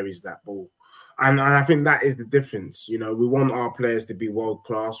and he buries that ball. And I think that is the difference. You know, we want our players to be world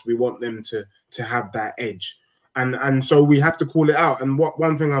class. We want them to have that edge. And so we have to call it out. And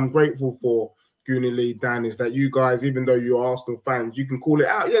one thing I'm grateful for, Goonie Lee, Dan, is that you guys, even though you're Arsenal fans, you can call it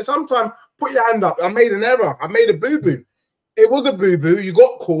out. Yeah, sometimes put your hand up. I made an error. I made a boo-boo. It was a boo-boo. You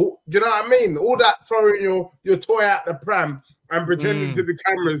got caught. Do you know what I mean? All that throwing your toy out the pram and pretending to the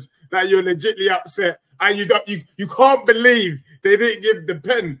cameras that you're legitly upset and you can't believe they didn't give the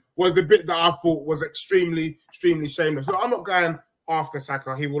pen was the bit that I thought was extremely shameless. No, I'm not going after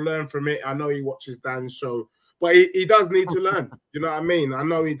Saka. He will learn from it. I know he watches Dan's show, but he does need to learn. You know what I mean? I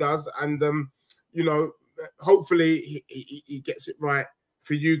know he does, and you know, hopefully he gets it right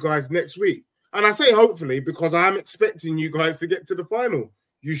for you guys next week. And I say hopefully because I'm expecting you guys to get to the final.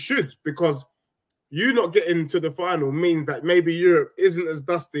 You should, because you not getting to the final means that maybe Europe isn't as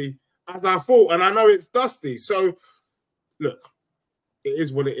dusty as I thought. And I know it's dusty. So, look, it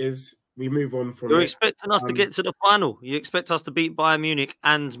is what it is. We move on from You're expecting us to get to the final. You expect us to beat Bayern Munich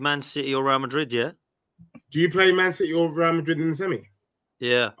and Man City or Real Madrid, yeah? Do you play Man City or Real Madrid in the semi?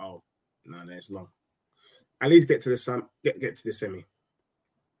 Yeah. Oh, no, it's long. At least get to the get to the semi.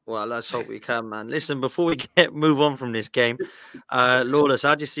 Well, let's hope we can, man. Listen, before we move on from this game, Lawless,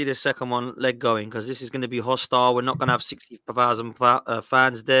 how do you see the second leg going? Because this is going to be hostile. We're not going to have 60,000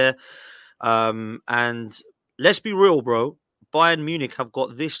 fans there. And let's be real, bro. Bayern Munich have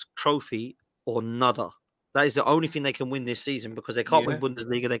got this trophy or nada. That is the only thing they can win this season, because they can't win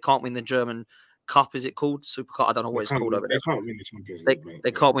Bundesliga. They can't win the German Cup, is it called? Super Cup? I don't know what it's called over there. They can't win the Champions League,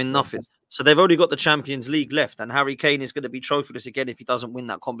 they can't win nothing. So they've only got the Champions League left, and Harry Kane is going to be trophyless again if he doesn't win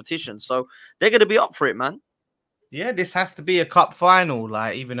that competition. So they're going to be up for it, man. Yeah, this has to be a cup final.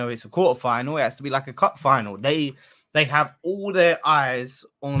 Like, even though it's a quarter final, it has to be like a cup final. They have all their eyes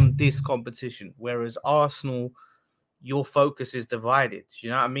on this competition, whereas Arsenal, your focus is divided.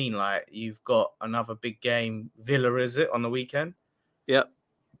 You know what I mean? Like, you've got another big game. Villa, is it, on the weekend? Yep.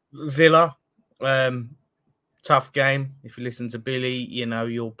 Villa. Tough game. If you listen to Billy, you know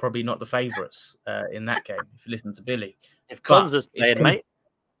you're probably not the favourites in that game. If you listen to Billy, if Connor's playing, mate.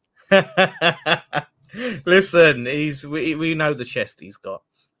 Listen, we know the chest he's got,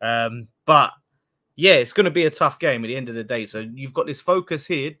 but yeah, it's going to be a tough game at the end of the day. So you've got this focus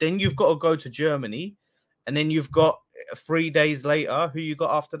here, then you've got to go to Germany, and then you've got 3 days later. Who you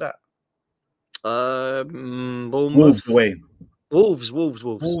got after that? Wolves away. Wolves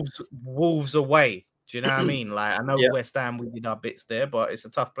away. Do you know what I mean? Like, I know West Ham, we did our bits there, but it's a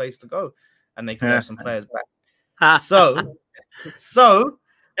tough place to go, and they can have some players back. So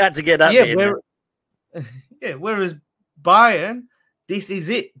had to get that. Whereas Bayern, this is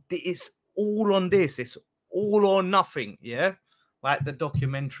it. It's all on this. It's all or nothing. Yeah. like the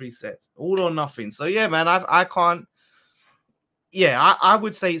documentary says, all or nothing. So yeah, man, I can't. Yeah, I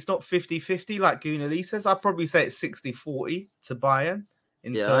would say it's not 50-50 like Gunali says. I'd probably say it's 60-40 to Bayern.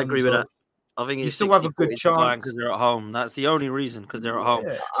 Yeah, I agree with that. I think you it's still have a good chance because they're at home. That's the only reason, because they're at home.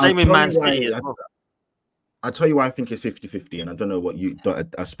 Yeah. Same with Man City as well. I'll tell you why I think it's 50-50, and I don't know what you,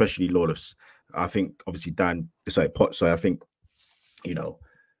 especially Lawless. I think obviously Dan, sorry, Pot. So I think, you know,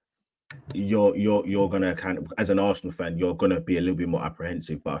 you're gonna kind of, as an Arsenal fan, you're gonna be a little bit more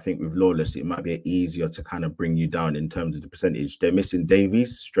apprehensive. But I think with Lawless, it might be easier to kind of bring you down in terms of the percentage. They're missing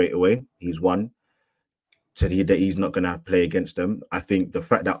Davies straight away. He's one. So he's not going to play against them. I think the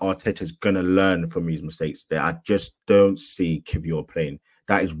fact that Arteta's going to learn from his mistakes, that I just don't see Kivior playing.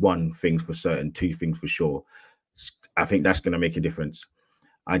 That is one thing for certain, two things for sure. I think that's going to make a difference.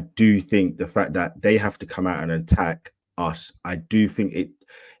 I do think the fact that they have to come out and attack us, I do think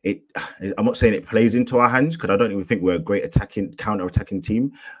I'm not saying it plays into our hands, because I don't even think we're a great counter-attacking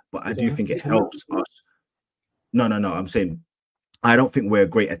team, but I do think it helps us. No, I'm saying I don't think we're a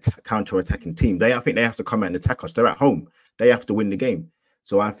great counter-attacking team. I think they have to come out and attack us. They're at home. They have to win the game.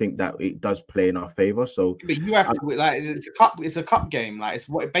 So I think that it does play in our favor. So, but you have to, like, it's a cup game. Like, it's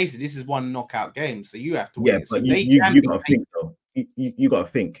what basically this is one knockout game. So you have to win. Yeah, but you got to think though. You got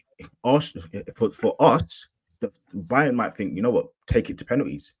to think. Arsenal, for us, the Bayern might think, you know what, take it to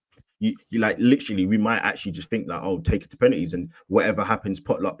penalties. You like literally, we might actually just think that, oh, take it to penalties, and whatever happens,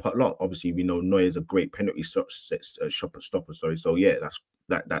 potluck. Obviously, we know Neuer's a great penalty stopper. Sorry, so yeah,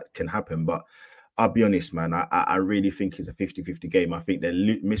 that can happen. But I'll be honest, man, I really think it's a 50-50 game. I think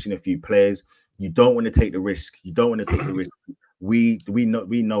they're missing a few players. You don't want to take the risk. We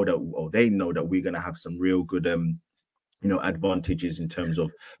know that, or they know that we're gonna have some real good advantages in terms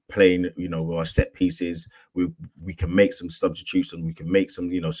of playing, our set pieces. We can make some substitutions, we can make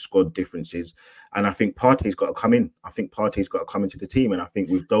some, squad differences. And I think Partey's got to come in. I think Partey's got to come into the team. And I think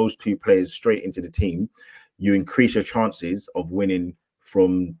with those two players straight into the team, you increase your chances of winning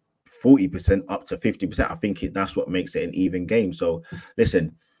from 40% up to 50%. I think that's what makes it an even game. So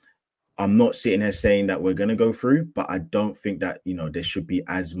listen, I'm not sitting here saying that we're going to go through, but I don't think that, there should be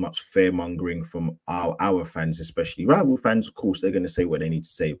as much fear-mongering from our fans, especially rival fans. Of course, they're going to say what they need to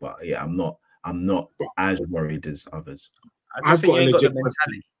say, but yeah, I'm not as worried as others. I've got a legit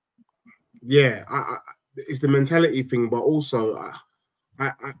mentality. Yeah, it's the mentality thing, but also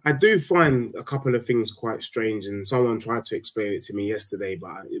I do find a couple of things quite strange, and someone tried to explain it to me yesterday,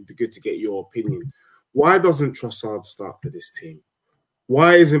 but it'd be good to get your opinion. Why doesn't Trossard start for this team?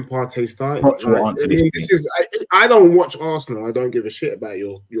 Why isn't Partey starting? I don't watch Arsenal. I don't give a shit about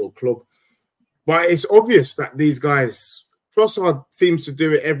your club. But it's obvious that these guys, Trossard seems to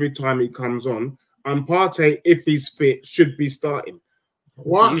do it every time he comes on. And Partey, if he's fit, should be starting.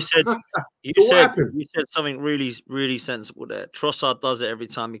 What? You said something really, really sensible there. Trossard does it every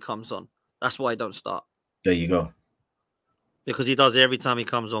time he comes on. That's why he don't start. There you go. Because he does it every time he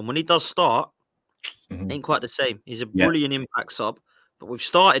comes on. When he does start, ain't quite the same. He's a brilliant impact sub. But we've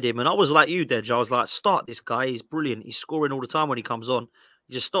started him, and I was like you, Dej. I was like, start this guy. He's brilliant. He's scoring all the time when he comes on.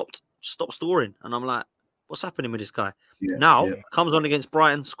 He just stopped scoring. And I'm like, what's happening with this guy? Comes on against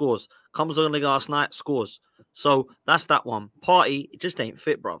Brighton, scores. Comes on against last night, scores. So that's that one. Partey, it just ain't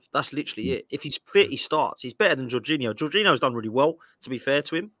fit, bruv. That's literally it. If he's fit, he starts. He's better than Jorginho. Jorginho's done really well, to be fair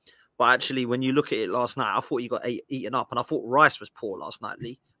to him. But actually, when you look at it last night, I thought he got eaten up. And I thought Rice was poor last night,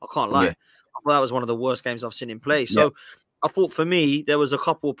 Lee. I can't lie. I thought that was one of the worst games I've seen him play. So I thought for me, there was a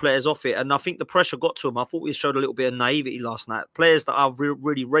couple of players off it, and I think the pressure got to him. I thought we showed a little bit of naivety last night. Players that I've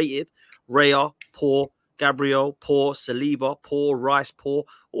really rated: Raya, poor; Gabriel, poor; Saliba, poor; Rice, poor.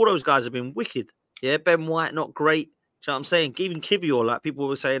 All those guys have been wicked. Yeah, Ben White, not great. Do you know what I'm saying? Even Kivior, like people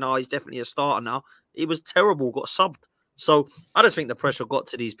were saying, oh, he's definitely a starter now. He was terrible, got subbed. So I just think the pressure got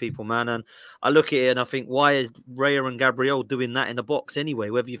to these people, man. And I look at it and I think, why is Raya and Gabriel doing that in the box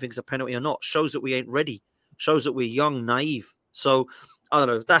anyway? Whether you think it's a penalty or not, shows that we ain't ready. Shows that we're young, naive. So, I don't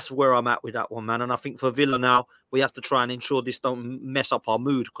know. That's where I'm at with that one, man. And I think for Villa now, we have to try and ensure this don't mess up our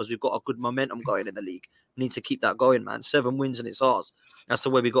mood, because we've got a good momentum going in the league. We need to keep that going, man. 7 wins and it's ours. That's the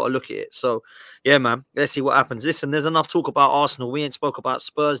way we got to look at it. So, yeah, man. Let's see what happens. Listen, there's enough talk about Arsenal. We ain't spoke about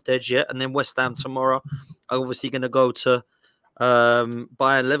Spurs dead yet. And then West Ham tomorrow. I'm obviously going to go to Bayern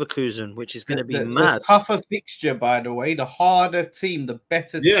Leverkusen, which is going to be mad. The tougher fixture, by the way, the harder team, the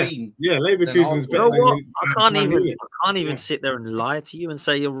better team. Yeah, Leverkusen's better. You know what? I can't even sit there and lie to you and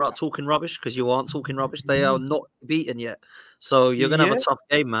say you're talking rubbish, because you aren't talking rubbish. They are not beaten yet, so you're gonna have a tough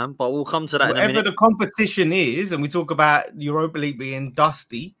game, man. But we'll come to that in a minute. Whatever the competition is, and we talk about Europa League being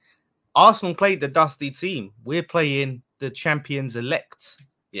dusty. Arsenal played the dusty team. We're playing the champions elect,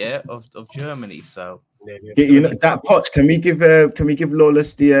 of Germany. So That Poch. Can we give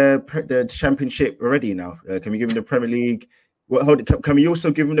Lawless the championship already now? Can we give him the Premier League? Well, hold it. Can we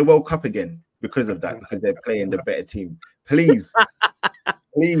also give him the World Cup again because of that? Because they're playing the better team. Please.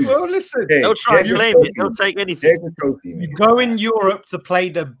 Well, listen, they'll try and claim it. They'll take anything. You go in Europe to play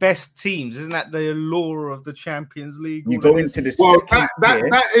the best teams. Isn't that the allure of the Champions League? You go into the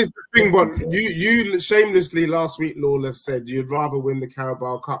that is the thing. But you shamelessly last week, Lawless said you'd rather win the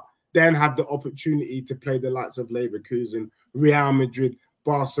Carabao Cup than have the opportunity to play the likes of Leverkusen, Real Madrid,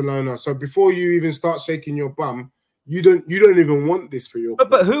 Barcelona. So before you even start shaking your bum, you don't even want this for your.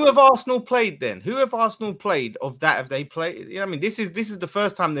 But who have Arsenal played then? Who have Arsenal played of that? Have they played? You know, I mean, this is the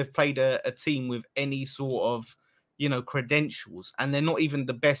first time they've played a team with any sort of, you know, credentials, and they're not even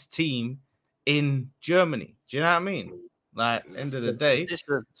the best team in Germany. Do you know what I mean? Like, end of the day.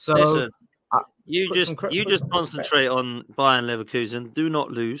 Listen, you just concentrate on Bayern Leverkusen. Do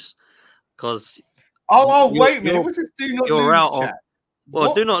not lose, because wait a minute. What's this? Do not you're lose, out chat?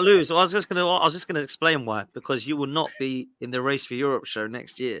 Well, do not lose. I was just gonna explain why. Because you will not be in the race for Europe show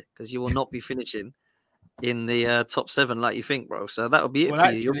next year, because you will not be finishing in the top 7 like you think, bro. So that will be it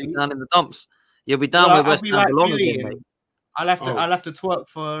for you. You'll be down in the dumps. You'll be down where West Ham belong again, mate. I'll have to twerk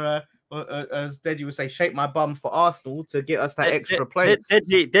for as Deji would say, shake my bum for Arsenal to get us that extra place.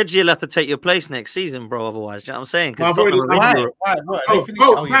 Deji will have to take your place next season, bro. Otherwise, you know what I'm saying? Dan,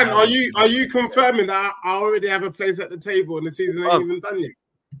 are you confirming that I already have a place at the table and the season ain't even done yet?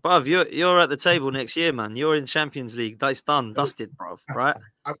 Bruv, you're at the table next year, man. You're in Champions League. That's done, dusted, bruv. Right?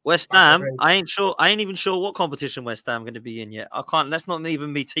 West Ham, I ain't even sure what competition West Ham going to be in yet. I can't. Let's not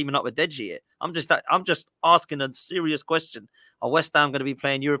even be teaming up with Deji yet. I'm just asking a serious question. Are West Ham going to be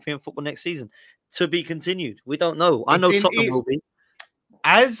playing European football next season? To be continued. We don't know. I know Tottenham will be.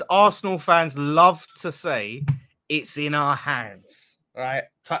 As Arsenal fans love to say, it's in our hands. Right?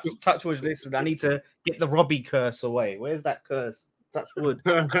 Touch wood. Listen, I need to get the Robbie curse away. Where's that curse? Touch wood.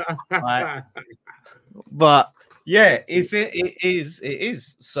 Right. But yeah, it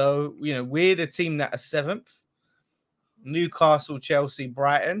is. So, you know, we're the team that are 7th. Newcastle, Chelsea,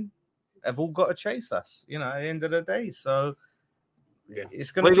 Brighton have all got to chase us, you know, at the end of the day. So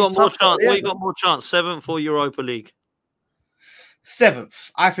it's going to be got more tough. chance. We got more chance. 7th or Europa League?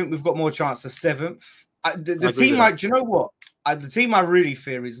 7th. I think we've got more chance of 7th. The team, do you know what? The team I really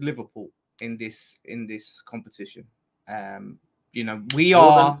fear is Liverpool in this competition. You know, we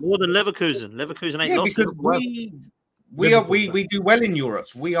are more than Leverkusen. Leverkusen ain't lost. Because we do well in Europe.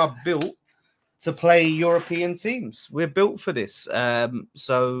 We are built to play European teams. We're built for this.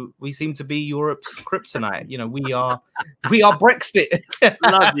 So we seem to be Europe's kryptonite. You know, we are Brexit.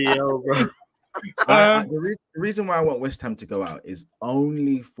 Bloody hell, bro. The reason why I want West Ham to go out is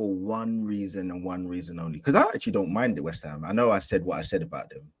only for one reason and one reason only. Because I actually don't mind the West Ham. I know I said what I said about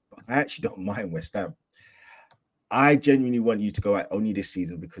them, but I actually don't mind West Ham. I genuinely want you to go out only this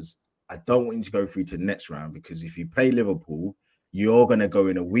season because I don't want you to go through to the next round, because if you play Liverpool, you're going to go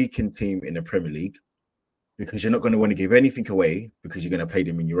in a weakened team in the Premier League because you're not going to want to give anything away because you're going to play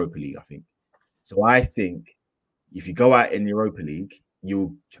them in Europa League, I think. So I think if you go out in Europa League,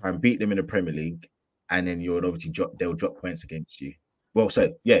 you'll try and beat them in the Premier League, and then you'll obviously they'll drop points against you. Well,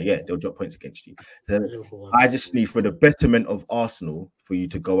 so they'll drop points against you. So I just need, for the betterment of Arsenal, for you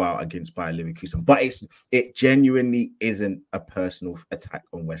to go out against Bayer Leverkusen. But it genuinely isn't a personal attack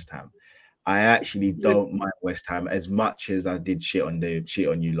on West Ham. I actually don't mind West Ham as much as I did shit on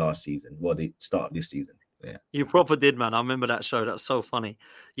you last season. Well, the start of this season. So, yeah. You proper did, man. I remember that show. That's so funny.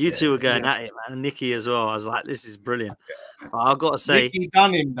 You two were going at it, man. And Nicky as well. I was like, this is brilliant. I've got to say, Nicky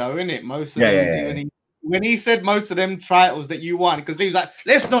done him though, innit? Most of them. When he said most of them titles that you won, because he was like,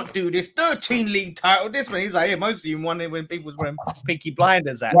 let's not do this 13 league title. This one, he's like, yeah, most of you won it when people was wearing Peaky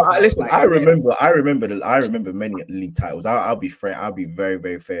Blinders. Well, listen, like, I remember many league titles. I'll be fair. I'll be very,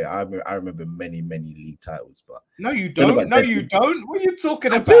 very fair. I remember many league titles. But no, you don't. No, you don't. What are you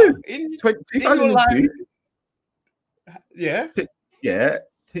talking about? In your life? Yeah.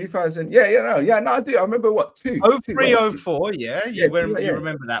 2000. No, I do. I remember what 03, 04. Yeah, you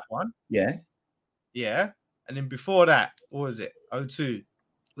remember that one? Yeah. Yeah, and then before that, what was it? 02.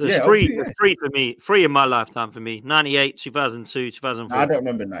 There's three for me. 3 in my lifetime for me. 98, 2002, 2004. No, I don't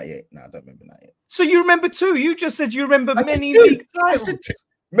remember 98. So you remember 2? You just said you remember many league titles.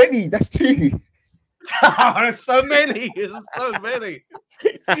 Many. That's 2. There's so many. There's so many.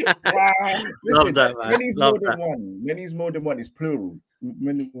 Wow. Love that, man. Many's more than one. Many's more than one. It's plural.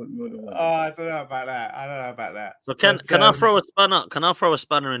 Many more than one. Oh, I don't know about that. So can I throw a spanner? Can I throw a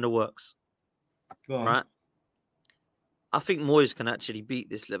spanner in the works? Right, I think Moyes can actually beat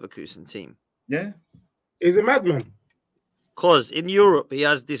this Leverkusen team. Yeah, is a madman. Because in Europe he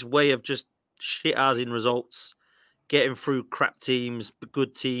has this way of just shit-housing results, getting through crap teams,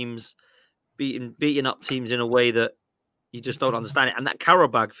 good teams, beating up teams in a way that you just don't understand it. And that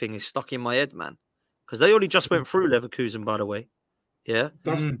Karabag thing is stuck in my head, man. Because they only just went through Leverkusen, by the way. Yeah.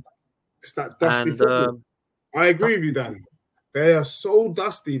 It's that dusty football. I agree with you, Dan. They are so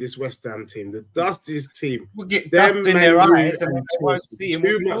dusty, this West Ham team. The dustiest team. We'll get dust in their eyes and they won't see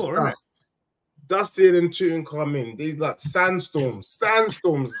too much dust. Dustier than Tutankhamun. These like sandstorms.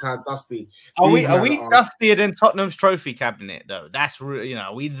 Sandstorms is how dusty. Are we dustier than Tottenham's trophy cabinet though? That's you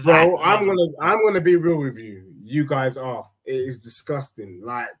know, we that. Bro, I'm gonna be real with you. You guys are. It is disgusting.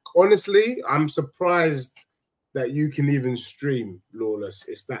 Like honestly, I'm surprised that you can even stream Lawless.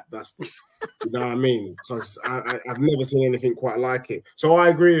 It's that dusty. You know what I mean? Because I've never seen anything quite like it. So I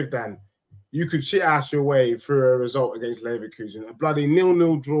agree with Dan. You could shit ass your way through a result against Leverkusen. A bloody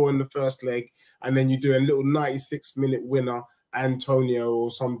 0-0 draw in the first leg, and then you do a little 96-minute winner, Antonio,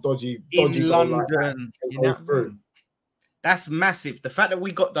 or some dodgy in London. Like that, you know, that's massive. The fact that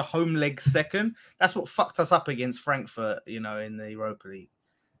we got the home leg second, that's what fucked us up against Frankfurt, you know, in the Europa League.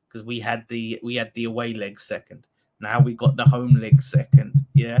 Because we had the away leg second. Now we got the home leg second.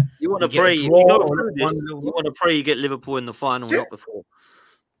 Yeah. You want to pray if you go through this, you want to pray you get Liverpool in the final, not before.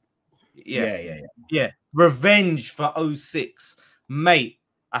 Yeah. Revenge for 06. Mate,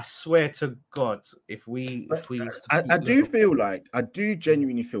 I swear to God, if we I do feel like, I do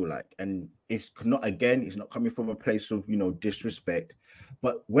genuinely feel like, and it's not coming from a place of, you know, disrespect,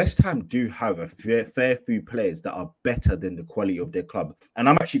 but West Ham do have a fair few players that are better than the quality of their club. And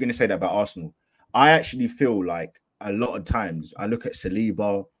I'm actually going to say that about Arsenal. I actually feel like a lot of times I look at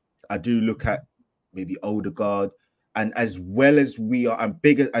Saliba, I do look at maybe Odegaard, and as well as we are, and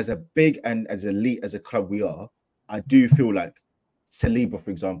big and as elite as a club we are, I do feel like Saliba,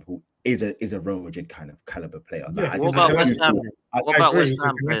 for example, is a Real Madrid kind of caliber player. Yeah, what about West Ham? What about West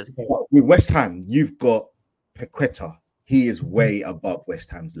Ham players? With West Ham, you've got Paqueta. He is way above West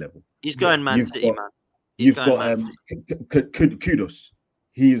Ham's level. He's going Man City, man. You've got Kudus.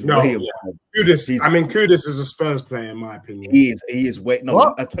 He is way above. Kudus. I mean, Kudus is a Spurs player, in my opinion. He is way.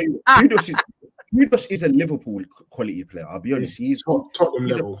 No, I tell you, Kudus is a Liverpool quality player. I'll be honest. He's Tottenham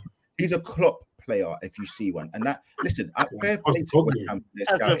level. He's a Klopp player if you see one. And that, listen, fair play to West Ham.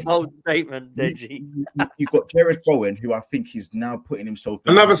 That's a bold statement, Deji. You've got Jared Bowen, who I think he's now putting himself.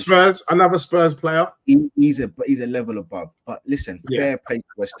 Another Spurs player. He's a level above. But listen, fair play to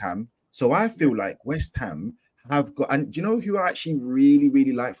West Ham. So I feel like West Ham have got, and do you know who I actually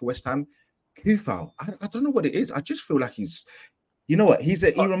really like for West Ham? Kufal. I don't know what it is. I just feel like he's, you know what? He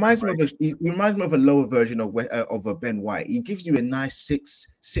reminds me of a lower version of a Ben White. He gives you a nice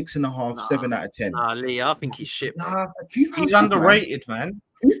 6.5, 7 out of 10. Nah, Lee, I think he's shit. He's underrated, man.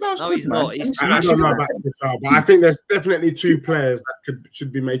 No, he's not. I don't know about Kufal, but I think there's definitely two players that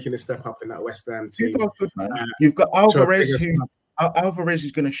should be making a step up in that West Ham team. You've got Alvarez, Alvarez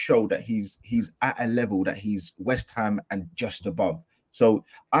is going to show that he's at a level that he's West Ham and just above. So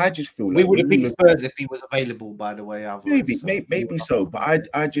I just feel like we would have beat Spurs if he was available. By the way, Alvarez, maybe so. But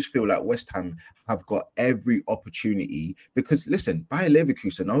I just feel like West Ham have got every opportunity because listen, Bayer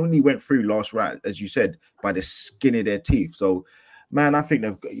Leverkusen only went through last round, as you said, by the skin of their teeth. So, man, I think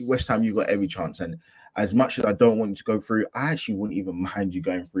West Ham, you've got every chance. And as much as I don't want you to go through, I actually wouldn't even mind you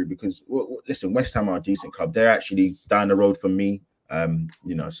going through because listen, West Ham are a decent club. They're actually down the road from me.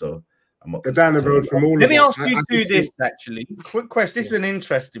 You know, so. They're down the road from all of us. Let me ask you this, actually. Quick question. This is an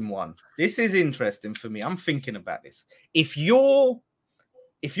interesting one. This is interesting for me. I'm thinking about this. If you're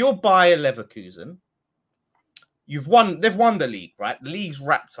Bayer Leverkusen, they've won the league, right? The league's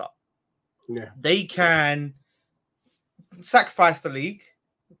wrapped up. Yeah. They can sacrifice the league,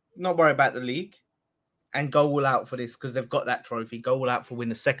 not worry about the league, and go all out for this because they've got that trophy, go all out for win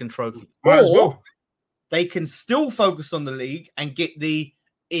the second trophy. Might as well. They can still focus on the league and get the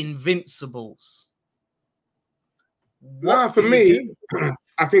Invincibles. For me,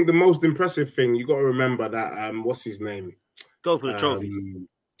 I think the most impressive thing you got to remember that what's his name? Go for the trophy.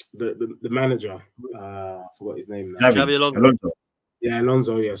 The manager, I forgot his name now. Xabi Alonso. Yeah,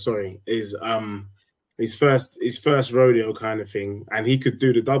 Alonso. Yeah, sorry, is his first rodeo kind of thing, and he could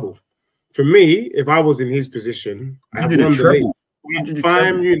do the double. For me, if I was in his position, I won the league.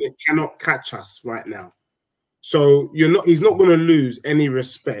 Bayern Munich cannot catch us right now. So he's not going to lose any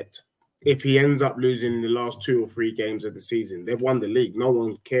respect if he ends up losing the last 2 or 3 games of the season. They've won the league. No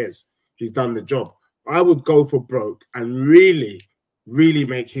one cares. He's done the job. I would go for broke and really, really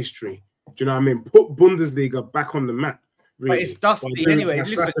make history. Do you know what I mean? Put Bundesliga back on the map. Really. But it's dusty anyway.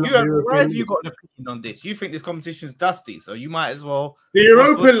 Listen, where have you got an opinion on this? You think this competition is dusty, so you might as well. The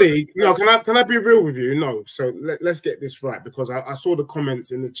Europa League. No, can I be real with you? No. So let's get this right because I saw the comments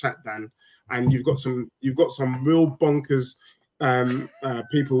in the chat, Dan. and you've got some real bonkers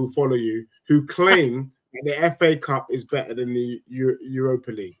people who follow you who claim that the FA Cup is better than the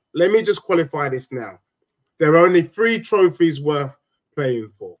Europa League. Let me just qualify this now. There are only 3 trophies worth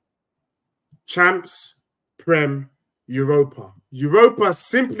playing for: Champs, Prem, Europa. Europa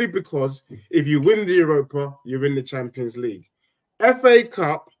simply because if you win the Europa, you're in the Champions League. FA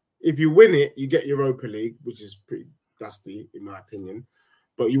Cup, if you win it, you get Europa League, which is pretty dusty in my opinion.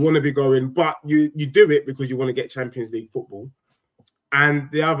 But you want to be going, but you do it because you want to get Champions League football. And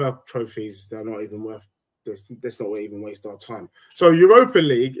the other trophies, they're not even worth, let's not even waste our time. So Europa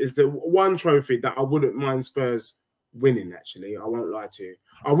League is the one trophy that I wouldn't mind Spurs winning, actually. I won't lie to you.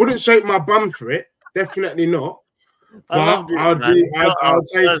 I wouldn't shake my bum for it. Definitely not. I'll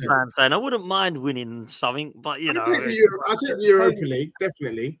take it. I wouldn't mind winning something, but you know, I'll take the Europa League,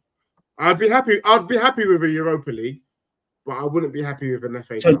 definitely. I'd be happy with a Europa League, but I wouldn't be happy with an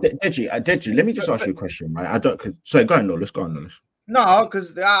FA So, Cup. Deji, let me just ask you a question, right? Sorry, go on, Lawless. Go on, Lawless. No,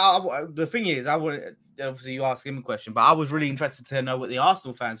 because the thing is, I would obviously you ask him a question, but I was really interested to know what the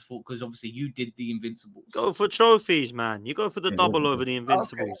Arsenal fans thought because obviously you did the Invincibles. Go for trophies, man. You go for the double over the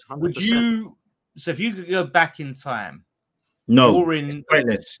Invincibles. Okay. Would you? So if you could go back in time, no, it's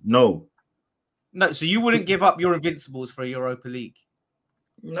pointless. No. So you wouldn't give up your Invincibles for a Europa League?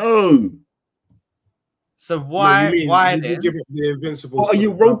 No. So why then give up the Invincibles for a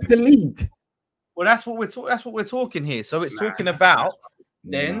Europa League? Well, that's what we're talking here. So it's talking about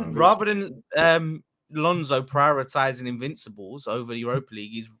then rather than Lonzo prioritizing Invincibles over the Europa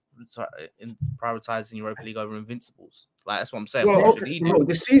League, he's prioritizing Europa League over Invincibles. Like that's what I'm saying. Well,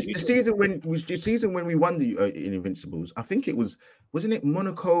 the season when we won the in Invincibles, I think wasn't it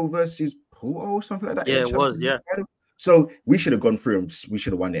Monaco versus Porto or something like that? Yeah, it was. Yeah. So we should have gone through and we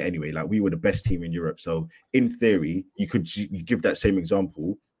should have won it anyway. Like we were the best team in Europe. So in theory, you give that same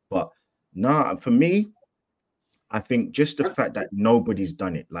example. But for me, I think just the fact that nobody's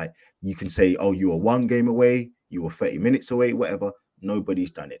done it. Like you can say, oh, you were 1 game away, you were 30 minutes away, whatever.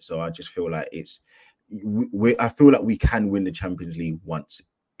 Nobody's done it. So I just feel like I feel like we can win the Champions League once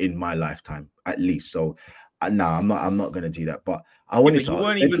in my lifetime, at least. So I'm not going to do that. But I wanted to. You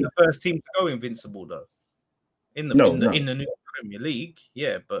weren't even the first team to go Invincible though. In the new Premier League,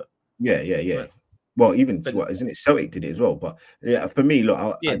 yeah, but yeah. Well, even isn't it Celtic did it as well? But yeah, for me, look,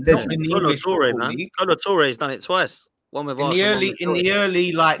 not in the English Football League. Colo Torre's done it twice. One with Arsenal, in the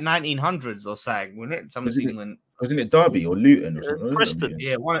early like 1900s or something, wasn't it? Wasn't it Derby or Luton or something? Preston,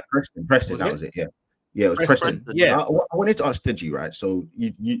 yeah, Preston. That was it. Yeah, it was Preston. Yeah, I wanted to ask Deji, right? So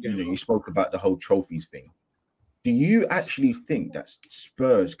you spoke about the whole trophies thing. Do you actually think that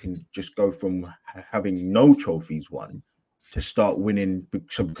Spurs can just go from having no trophies won to start winning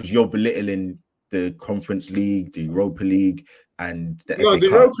because you're belittling the Conference League, the Europa League, and the FA Cup?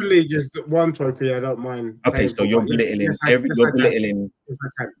 Europa League is the one trophy I don't mind. Okay, so you're belittling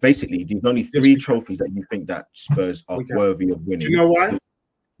basically there's only 3 trophies that you think that Spurs are worthy of winning. Do you know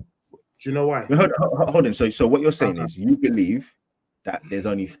why? Hold on. So what you're saying is you believe that there's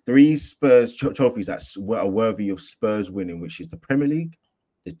only 3 Spurs trophies that are worthy of Spurs winning, which is the Premier League,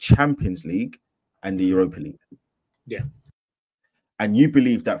 the Champions League, and the Europa League. Yeah. And you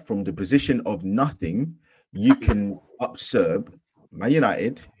believe that from the position of nothing, you can upserve Man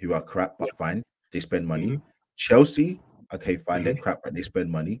United, who are crap, but fine, they spend money. Chelsea, okay, fine, they're crap, but they spend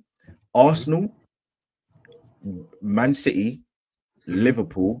money. Arsenal, Man City,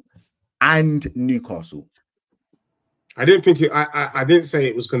 Liverpool, and Newcastle. I didn't think I didn't say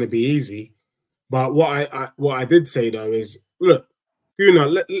it was going to be easy, but what I did say though is, look,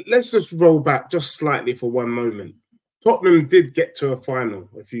 let's just roll back just slightly for one moment. Tottenham did get to a final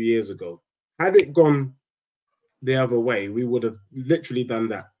a few years ago. Had it gone the other way, we would have literally done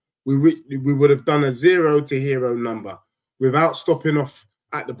that. We would have done a 0 to hero number without stopping off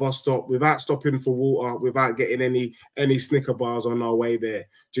at the bus stop, without stopping for water, without getting any Snicker bars on our way there.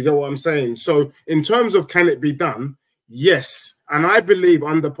 Do you get what I'm saying? So in terms of can it be done? Yes. And I believe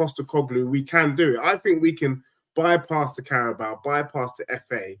under Postecoglou, we can do it. I think we can bypass the Carabao, bypass the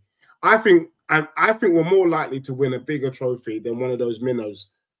FA. I think we're more likely to win a bigger trophy than one of those minnows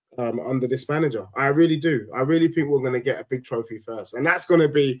under this manager. I really do. I really think we're going to get a big trophy first. And that's going to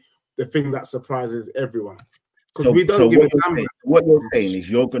be the thing that surprises everyone. Because we don't give a damn. What you're saying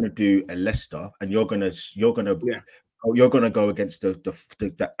is you're going to do a Leicester and you're going to go against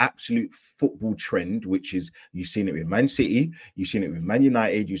the absolute football trend, which is you've seen it with Man City, you've seen it with Man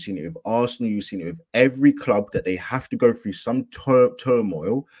United, you've seen it with Arsenal, you've seen it with every club that they have to go through some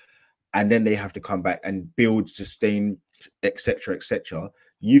turmoil, and then they have to come back and build, sustain, etc., etc.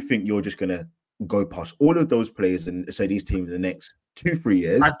 You think you're just going to go past all of those players and say these teams in the next 2-3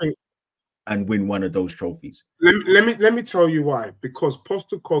 years? and win one of those trophies. Let me tell you why. Because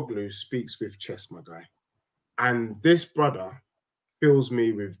Postecoglou speaks with chess, my guy. And this brother fills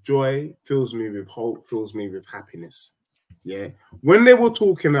me with joy, fills me with hope, fills me with happiness. Yeah. When they were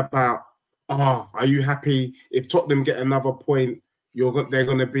talking about, are you happy if Tottenham get another point? They're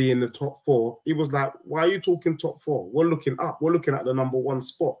going to be in the top 4. He was like, why are you talking top 4? We're looking up. We're looking at the #1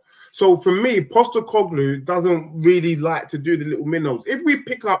 spot. So for me, Postecoglou doesn't really like to do the little minnows. If we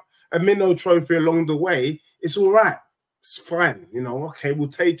pick up a minnow trophy along the way, it's all right. It's fine. You know, okay, we'll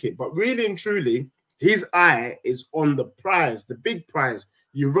take it. But really and truly, his eye is on the prize, the big prize,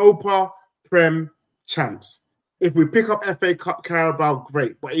 Europa, Prem, Champs. If we pick up FA Cup, Carabao,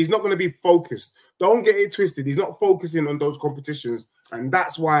 great. But he's not going to be focused. Don't get it twisted. He's not focusing on those competitions. And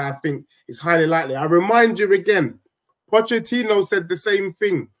that's why I think it's highly likely. I remind you again, Pochettino said the same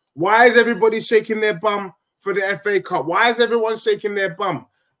thing. Why is everybody shaking their bum for the FA Cup? Why is everyone shaking their bum?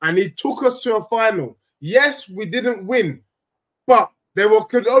 And he took us to a final. Yes, we didn't win, but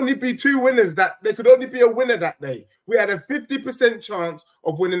could only be 2 winners. There could only be a winner that day. We had a 50% chance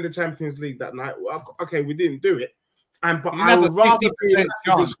of winning the Champions League that night. Okay, we didn't do it. But I would rather be in that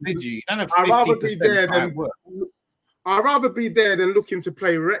position. Did you? I'd rather be there than looking to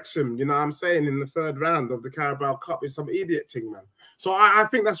play Wrexham, you know what I'm saying, in the 3rd round of the Carabao Cup. It's some idiot thing, man. So I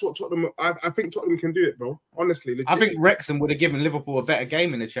think that's what Tottenham. I think Tottenham can do it, bro. Honestly, legit. I think Wrexham would have given Liverpool a better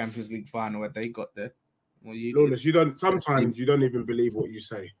game in the Champions League final if they got there. Well, Lawless, sometimes you don't even believe what you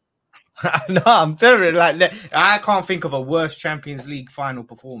say. No, I'm telling you, like, I can't think of a worse Champions League final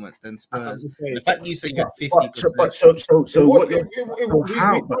performance than Spurs. The fact you say you got 50%.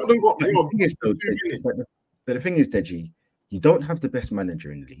 But the thing is, Deji, you don't have the best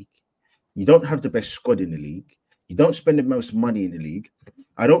manager in the league. You don't have the best squad in the league. You don't spend the most money in the league.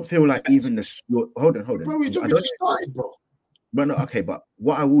 I don't feel like even the hold on. Bro, you started, bro. But no, okay. But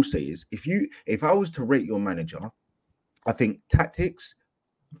what I will say is, if I was to rate your manager, I think tactics.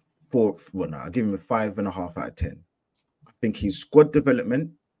 I'll give him a 5.5 out of 10. I think his squad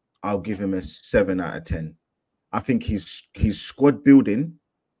development, I'll give him a 7 out of 10. I think his squad building,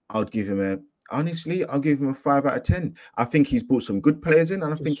 I'll give him a 5 out of 10. I think he's brought some good players in,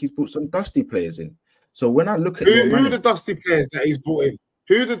 and I think he's brought some dusty players in. So when I look at who are the dusty players that he's brought in?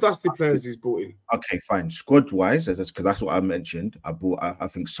 Who are the dusty players he's brought in? Okay, fine. Squad wise, because that's what I mentioned. I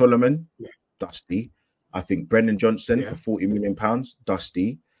think Solomon, dusty. I think Brendan Johnson for £40 million,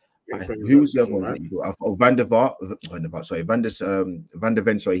 dusty. Who was the other one? Right? Van der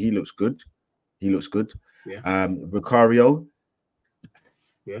Ven. Sorry, he looks good. Yeah. Vicario.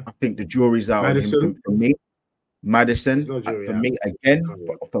 Yeah. I think the jury's out on him for me. Madison, for me again.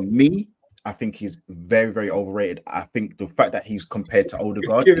 For me, I think he's very, very overrated. I think the fact that he's compared to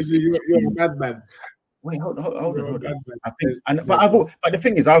Odegaard. You're a bad man. Wait, hold on. I think, but the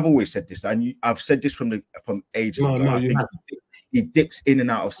thing is, I've always said this, and I've said this from ages ago. I think he dips in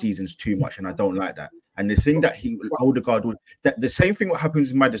and out of seasons too much, and I don't like that. And the thing that Odegaard would, that the same thing what happens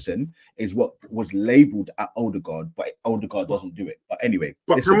with Madison is what was labelled at Odegaard, but Odegaard doesn't do it. But anyway,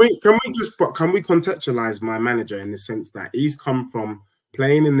 but can we contextualize my manager in the sense that he's come from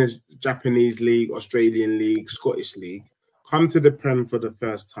playing in the Japanese league, Australian league, Scottish league, come to the Prem for the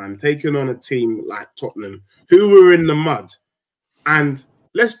first time, taking on a team like Tottenham, who were in the mud. And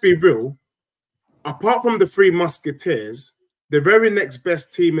let's be real, apart from the Three Musketeers, the very next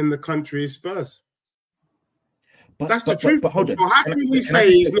best team in the country is Spurs. That's the truth. So how can we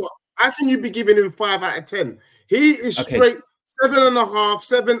say he's not? How can you be giving him 5 out of 10? He is straight 7.5,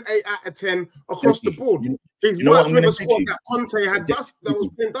 7, 8 out of 10 across the board. He's worked with a squad that Conte had that was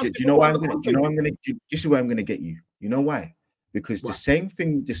playing dusty. Do you know why? This is where I'm going to get you. You know why? Because the same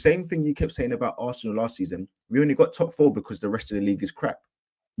thing you kept saying about Arsenal last season, we only got top 4 because the rest of the league is crap.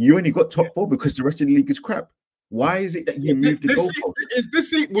 You only got top 4 because the rest of the league is crap. Why is it that you moved the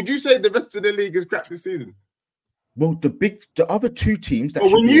goalpost? Would you say the rest of the league is crap this season? Well, the other 2 teams that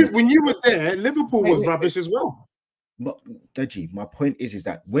when you were there, Liverpool was rubbish as well. But Deji, my point is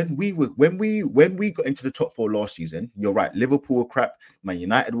that when we got into the top 4 last season, you're right. Liverpool were crap, Man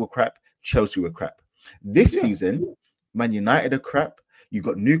United were crap, Chelsea were crap. This season, Man United are crap. You've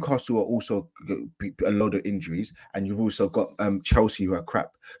got Newcastle are also a load of injuries, and you've also got Chelsea who are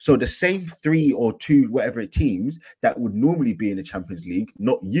crap. So the same 3 or 2 whatever teams that would normally be in the Champions League,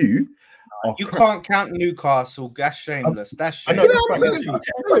 not you. You can't count Newcastle. That's shameless. That's shameless.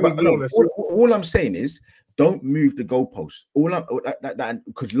 All I'm saying is, don't move the goalpost.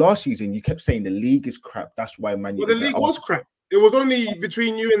 Because last season you kept saying the league is crap. That's why Man United. Well, the league was crap. It was only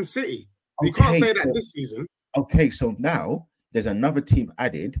between you and City. You can't say that this season. Okay, so now there's another team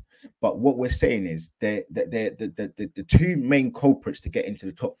added, but what we're saying is the 2 main culprits to get into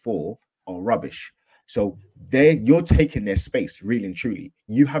the top 4 are rubbish. So you're taking their space, really and truly.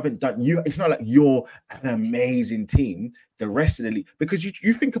 You haven't done it's not like you're an amazing team. The rest of the league, because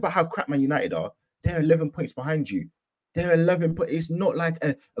you think about how crap Man United are, they're 11 points behind you. They're 11 points. It's not like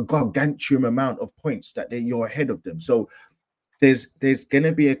a gargantuan amount of points that you're ahead of them. So there's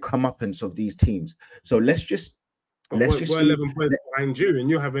gonna be a comeuppance of these teams. So let's just we're 11 points behind you, and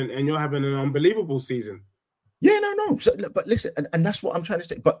you're having an unbelievable season. Yeah, no. So, but listen, and that's what I'm trying to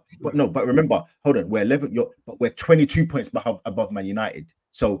say. But remember, hold on, we're 11. But we're 22 points above Man United.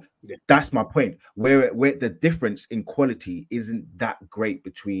 So that's my point. Where the difference in quality isn't that great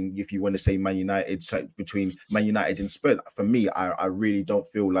between, if you want to say Man United, so between Man United and Spurs. For me, I really don't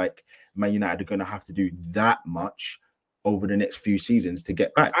feel like Man United are going to have to do that much over the next few seasons to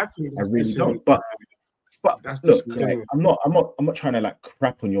get back. I really don't. But that's look, like, I'm not trying to like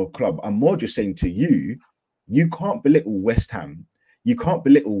crap on your club. I'm more just saying to you, you can't belittle West Ham. You can't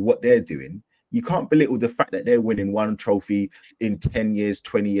belittle what they're doing. You can't belittle the fact that they're winning one trophy in 10 years,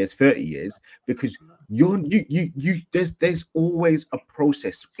 20 years, 30 years, because there's always a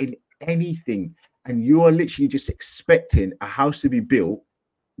process in anything, and you are literally just expecting a house to be built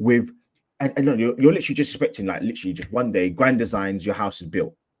with, and no, you're literally just expecting like literally just one day, grand designs, your house is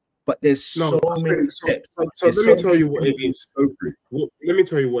built. But there's so many steps. So let me tell you what it is. Let me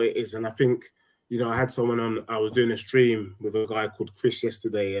tell you what it is, and I think. You know, I had someone on, I was doing a stream with a guy called Chris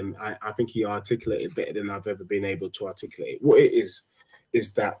yesterday, and I think he articulated better than I've ever been able to articulate. What it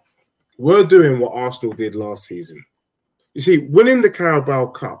is that we're doing what Arsenal did last season. You see, winning the Carabao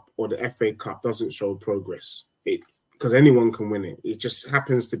Cup or the FA Cup doesn't show progress, because anyone can win it. It just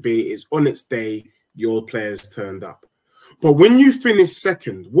happens to be, it's on its day, your players turned up. But when you finish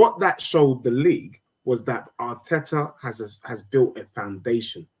second, what that showed the league was that Arteta has built a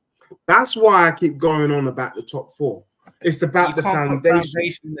foundation. That's why I keep going on about the top four. It's about the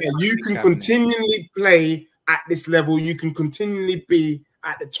foundation. You can continually play at this level. You can continually be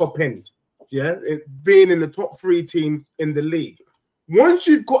at the top end. Yeah, being in the top 3 team in the league. Once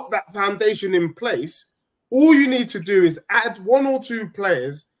you've got that foundation in place, all you need to do is add 1 or 2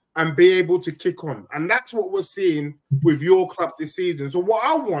 players and be able to kick on. And that's what we're seeing with your club this season. So what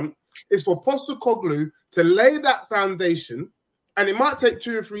I want is for Postecoglou to lay that foundation. And it might take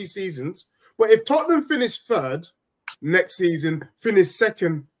 2 or 3 seasons, but if Tottenham finish 3rd next season, finish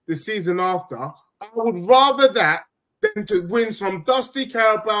 2nd the season after, I would rather that than to win some dusty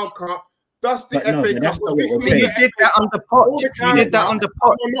Carabao Cup, dusty FA Cup. You did that under Poch. You did that under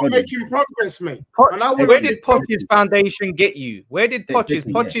Poch. We're not making progress, mate. Where did Poch's foundation get you? Where did Poch's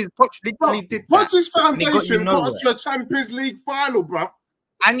literally did Poch's foundation got us to a Champions League final, bro.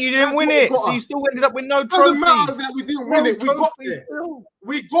 And you didn't win it, so you still ended up with no trophies. Doesn't matter that we didn't win it. We got there.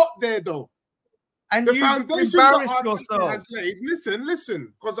 We got there, though. And the you foundation that Arteta has laid.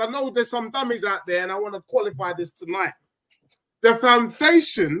 Listen, because I know there's some dummies out there, and I want to qualify this tonight. The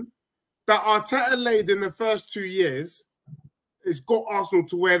foundation that Arteta laid in the first 2 years has got Arsenal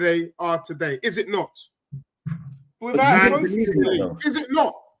to where they are today. Is it not? Without is it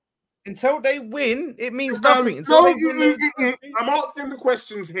not? Until they win, it means nothing. Until they win, I'm asking the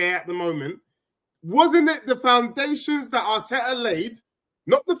questions here at the moment. Wasn't it the foundations that Arteta laid?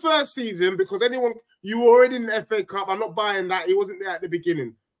 Not the first season, because you were already in the FA Cup. I'm not buying that. He wasn't there at the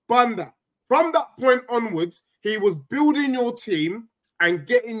beginning. Bunda. From that point onwards, he was building your team and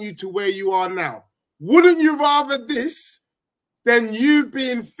getting you to where you are now. Wouldn't you rather this than you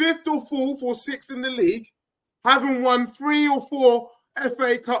being 5th or 4th or 6th in the league, having won 3 or 4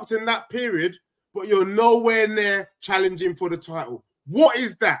 FA Cups in that period, but you're nowhere near challenging for the title? What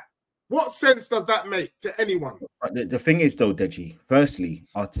is that? What sense does that make to anyone? The thing is, though, Deji, firstly,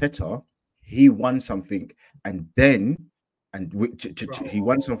 Arteta, he won something, and then, he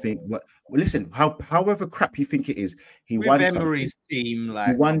won something. Well, listen, however crap you think it is, he won something. Emery's team, like,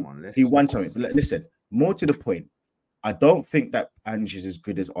 he won something. But listen, more to the point, I don't think that Ange is as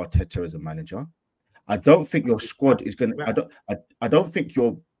good as Arteta as a manager. I don't think your squad is going to. I don't think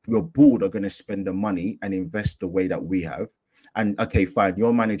your board are going to spend the money and invest the way that we have. And okay, fine.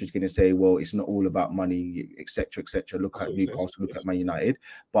 Your manager's going to say, "Well, it's not all about money, etc., etc." Look at Newcastle, look at Man United.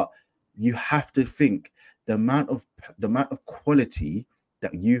 But you have to think the amount of quality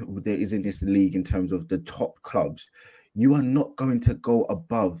that there is in this league in terms of the top clubs. You are not going to go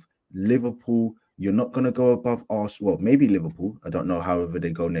above Liverpool. You're not going to go above Arsenal. Well, maybe Liverpool. I don't know. However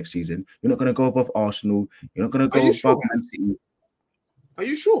they go next season, you're not going to go above Arsenal. You're not going to go above Man City. Are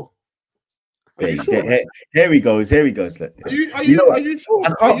you sure? Here he goes. Here he goes. Look. Are you sure?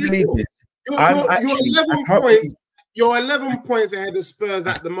 I can't believe this. You're 11 points ahead of Spurs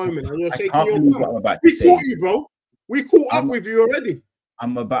at the moment, and you're shaking your bum. We caught you, bro. We caught up with you already.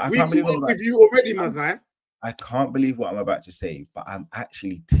 I We can't believe caught up with you already, my guy. I can't believe what I'm about to say, but I'm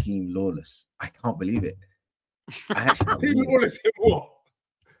actually team lawless. I can't believe it. I actually can't Team believe it. Lawless in what?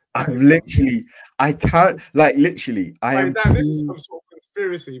 I'm literally, I can't, like, literally, I am Dan, this is team, some sort of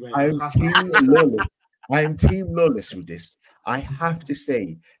conspiracy, mate. I'm team lawless. I am team lawless with this. I have to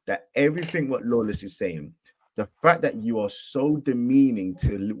say that everything what Lawless is saying, the fact that you are so demeaning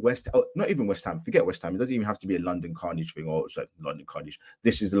to not even West Ham, forget West Ham, it doesn't even have to be a London Carnage thing or sorry, London Carnage.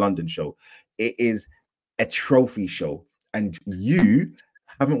 This is the London show. It is a trophy show, and you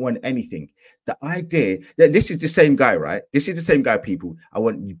haven't won anything. The idea that this is the same guy, right? This is the same guy, people. I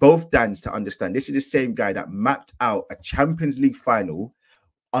want you both Dans to understand. This is the same guy that mapped out a Champions League final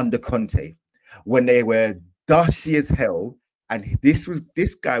under Conte when they were dusty as hell. And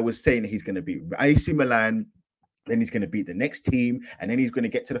this guy was saying that he's going to beat AC Milan, then he's going to beat the next team, and then he's going to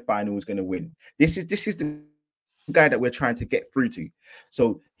get to the final, he's going to win. This is the guy that we're trying to get through to.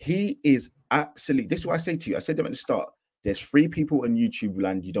 So he is absolutely, this is what I say to you. I said them at the start. There's 3 people on YouTube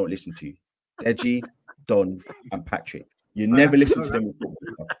land you don't listen to. Deji, Don, and Patrick. You never listen to them.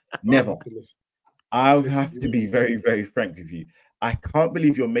 Never. I'll have to be very, very frank with you. I can't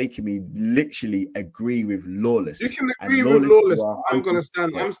believe you're making me literally agree with Lawless. You can agree with Lawless.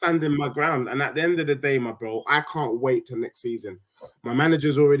 I'm standing my ground. And at the end of the day, my bro, I can't wait till next season. My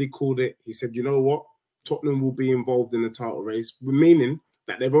manager's already called it. He said, you know what? Tottenham will be involved in the title race, meaning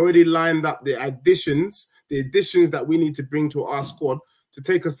that they've already lined up the additions that we need to bring to our squad to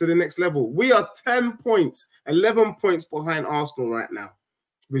take us to the next level. We are 10 points, 11 points behind Arsenal right now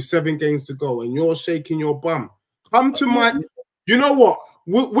with 7 games to go, and you're shaking your bum. Come to my... You know what?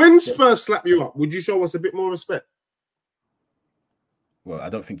 When Spurs slap you up, would you show us a bit more respect? Well, I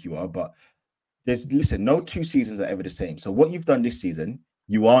don't think you are, but listen, no 2 seasons are ever the same. So what you've done this season,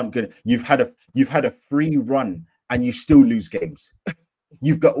 you aren't gonna. You've had a free run, and you still lose games.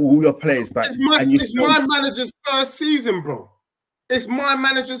 You've got all your players back. It's my manager's first season, bro. It's my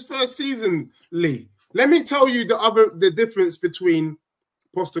manager's first season, Lee. Let me tell you the difference between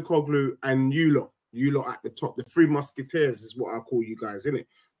Postecoglou and you lot. You lot at the top, the 3 musketeers is what I call you guys, innit?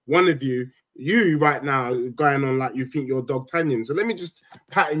 One of you right now going on like you think you're D'Artagnan. So let me just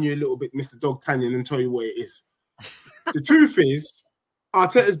pattern you a little bit, Mr. D'Artagnan, and tell you what it is. The truth is,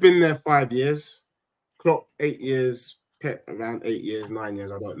 Arteta's been there 5 years, Klopp 8 years, Pep around 8 years, 9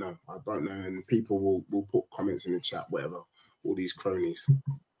 years. I don't know, and people will put comments in the chat, whatever. All these cronies.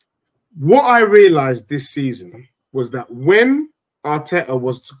 What I realized this season was that when Arteta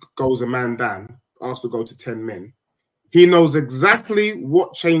goes a man down, Arsenal go to 10 men, he knows exactly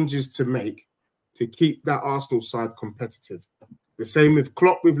what changes to make to keep that Arsenal side competitive. The same with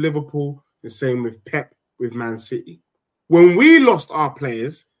Klopp with Liverpool, the same with Pep with Man City. When we lost our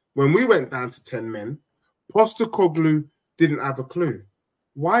players, when we went down to 10 men, Postecoglou didn't have a clue.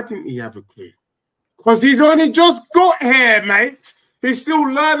 Why didn't he have a clue? Because he's only just got here, mate. He's still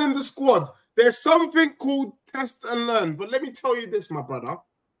learning the squad. There's something called test and learn. But let me tell you this, my brother.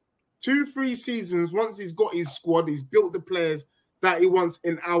 2-3 seasons, once he's got his squad, he's built the players that he wants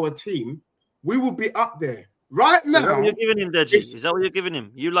in our team, we will be up there. Right now... Is that what you're giving him, Deji? Is that what you're giving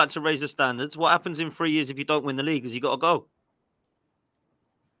him? You like to raise the standards. What happens in 3 years if you don't win the league? Has he got to go?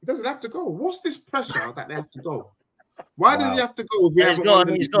 He doesn't have to go. What's this pressure that they have to go? Why does he have to go? If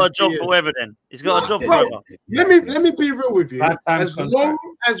he's got a job forever then. He's got a job forever. Let me be real with you. As long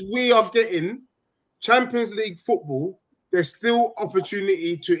as we are getting Champions League football, there's still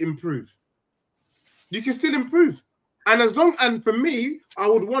opportunity to improve. You can still improve. And for me, I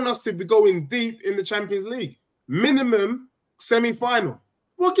would want us to be going deep in the Champions League. Minimum semi-final.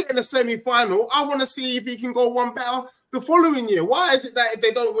 We're getting a semi-final. I want to see if he can go one better the following year. Why is it that if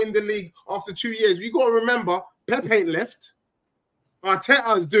they don't win the league after 2 years, you got to remember, Pep ain't left.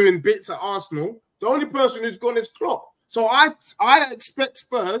 Arteta is doing bits at Arsenal. The only person who's gone is Klopp. So I expect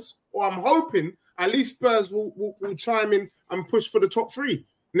Spurs, or I'm hoping at least Spurs will chime in and push for the top 3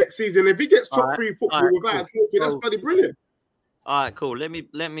 next season. If he gets top 3 football without a trophy, that's bloody brilliant. All right, cool. Let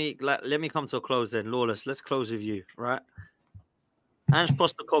me come to a close then. Lawless, let's close with you, right? Ange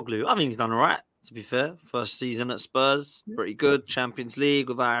Postecoglou, I think he's done all right, to be fair. First season at Spurs, pretty good. Champions League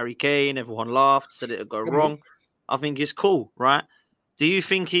without Harry Kane. Everyone laughed, said it would go wrong. I think it's cool, right? Do you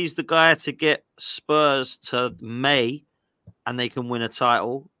think he's the guy to get Spurs to May and they can win a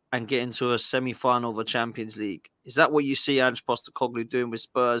title and get into a semi-final of a Champions League? Is that what you see Ange Postecoglou doing with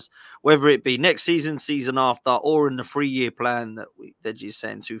Spurs, whether it be next season, season after, or in the 3-year plan that they're just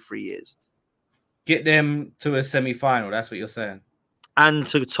saying 2-3 years? Get them to a semi-final, that's what you're saying. And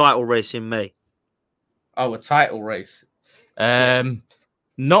to title race in May. Oh, a title race.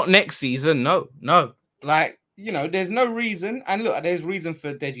 Not next season, no. Like, you know, there's no reason. And look, there's reason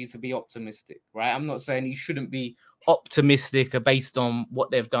for Deji to be optimistic, right? I'm not saying he shouldn't be optimistic based on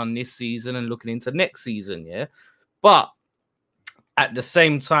what they've done this season and looking into next season, yeah. But at the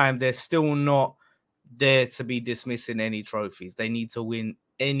same time, they're still not there to be dismissing any trophies. They need to win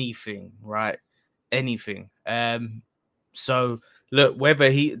anything, right? Anything. So look, whether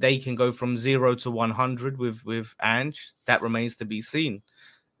they can go from 0 to 100 with Ange, that remains to be seen.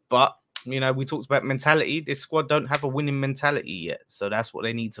 But you know, we talked about mentality. This squad don't have a winning mentality yet, so that's what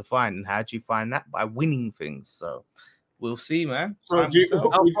they need to find. And how do you find that? By winning things. So we'll see, man. So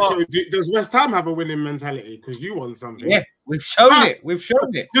does West Ham have a winning mentality? Because you won something. Yeah, we've shown it. We've shown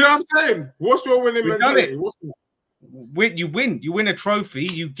it. Do you know what I'm saying? What's your winning mentality? What's that? You win a trophy,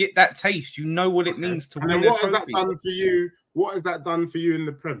 you get that taste, you know what it means to win a trophy. What has that done for you? What has that done for you in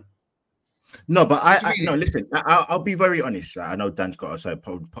the Prem? No, but I no, listen, I'll be very honest. I know Dan's got to say,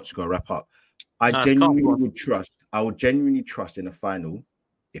 Pot's got to wrap up. I would genuinely trust in a final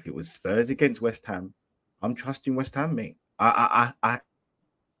if it was Spurs against West Ham. I'm trusting West Ham, mate. I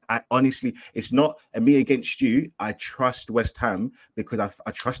honestly, it's not a me against you. I trust West Ham because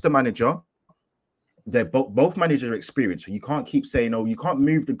I trust the manager. They're both managers are experienced, so you can't keep saying, "Oh, you can't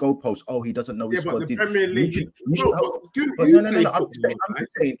move the goalpost." Oh, he doesn't know his squad. But the Premier League. No. I'm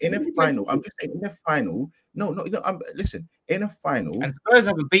just saying in a final. No. Listen, in a final. And Spurs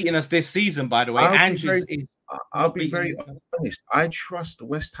haven't beaten us this season, by the way. I'll be very honest. I trust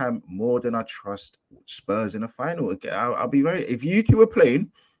West Ham more than I trust Spurs in a final. I'll be very. If you two are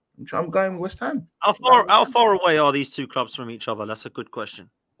playing, I'm going West Ham. How far away are these two clubs from each other? That's a good question.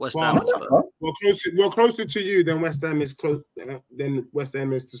 West Ham and Spurs. We're closer to you than West Ham is close than West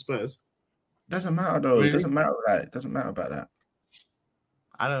Ham is to Spurs. Doesn't matter though. Really? It doesn't matter that. It doesn't matter about that.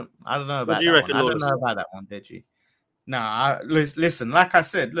 I don't know about that one. I don't know about that one, Deji. No, listen. Like I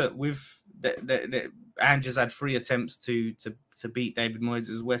said, look, Ange has had 3 attempts to beat David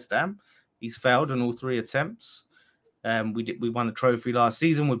Moyes' West Ham. He's failed on all 3 attempts. We won the trophy last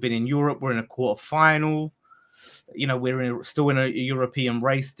season. We've been in Europe. We're in a quarter final. You know, we're still in a European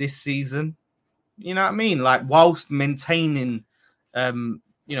race this season. You know what I mean? Like, whilst maintaining, you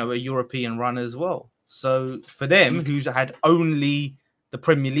know, a European run as well. So for them, who's had only the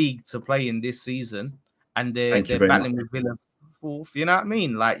Premier League to play in this season, and they're battling with Villa 4th, you know what I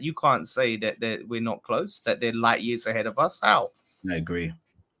mean? Like, you can't say that we're not close, that they're light years ahead of us. How? I agree.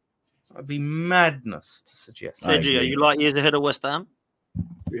 It'd be madness to suggest. Sergi, are you light years ahead of West Ham?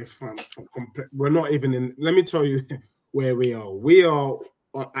 We're fine. We're not even in. Let me tell you where we are. We are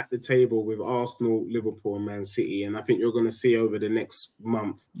at the table with Arsenal, Liverpool, and Man City, and I think you're going to see over the next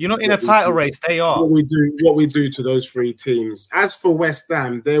month. You're not in a title race. They are. What we do to those 3 teams. As for West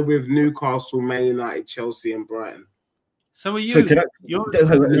Ham, they're with Newcastle, Man United, Chelsea, and Brighton. So are you? We're not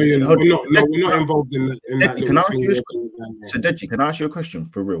involved in that. Can I ask you a question? So, Deji, can I ask you a question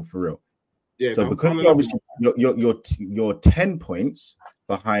for real? Yeah. So because obviously you're 10 points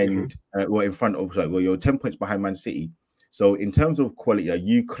behind, in front of, you're 10 points behind Man City. So in terms of quality, are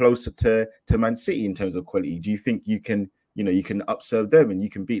you closer to Man City in terms of quality? Do you think you can upserve them and you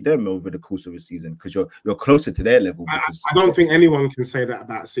can beat them over the course of a season because you're closer to their level? Because I don't think anyone can say that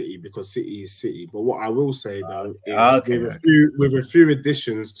about City because City is City. But what I will say though is with a few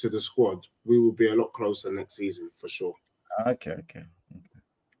additions to the squad, we will be a lot closer next season for sure. Okay.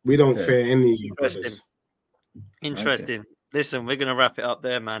 We don't fear any of you brothers. Interesting. Okay. Listen, we're going to wrap it up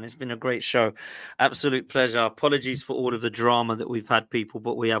there, man. It's been a great show. Absolute pleasure. Apologies for all of the drama that we've had, people,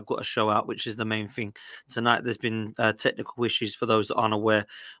 but we have got a show out, which is the main thing. Tonight, there's been technical issues for those that aren't aware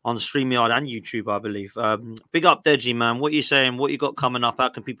on StreamYard and YouTube, I believe. Big up, Deji, man. What are you saying? What you got coming up? How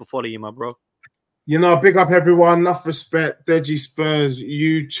can people follow you, my bro? You know, big up everyone. Enough respect. Deji Spurs,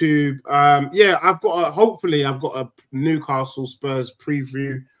 YouTube. Hopefully I've got a Newcastle Spurs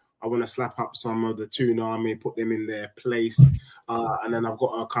preview. I want to slap up some of the Toon Army, put them in their place. And then I've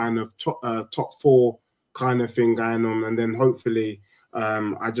got a kind of top 4 kind of thing going on. And then hopefully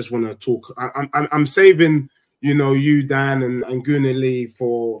I just want to talk. I'm saving, you, Dan, and Gunnar Lee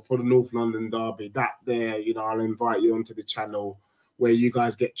for the North London derby. That there, I'll invite you onto the channel where you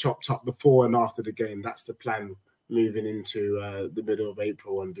guys get chopped up before and after the game. That's the plan moving into the middle of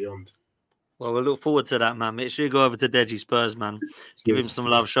April and beyond. Well, we'll look forward to that, man. Make sure you go over to Deji Spurs, man. Give him some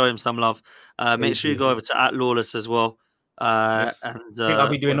love, show him some love. Make sure you go over to @Lawless as well. And I think I'll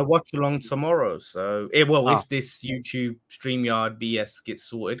be doing a watch along tomorrow. So, if this YouTube StreamYard BS gets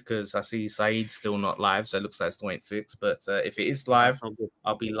sorted, because I see Saeed's still not live, so it looks like it still ain't fixed. But if it is live,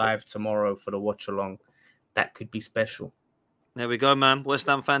 I'll be live tomorrow for the watch along. That could be special. There we go, man. West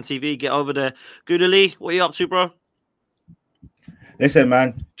Ham Fan TV, get over there. Gunnar Lee, what are you up to, bro? Listen,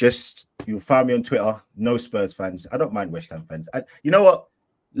 man, just You'll find me on Twitter. No Spurs fans. I don't mind West Ham fans. You know what,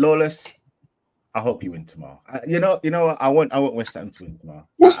 Lawless? I hope you win tomorrow. You know what? I want West Ham to win tomorrow.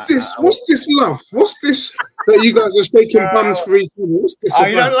 What's this love? What's this that you guys are shaking bums for each other? What's this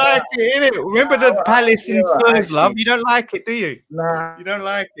you don't like it, innit? Remember the Palace and Spurs love? You don't like it, do you? Nah. You don't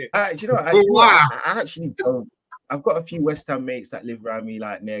like it. You know what? I actually don't. I've got a few West Ham mates that live around me,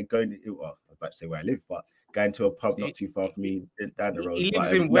 like near going to, well, I was about to say where I live, but going to a pub not too far from me down the road. He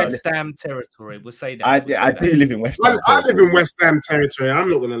lives in West Ham territory. We'll say that. I do live in West Ham. I live in West Ham territory. I'm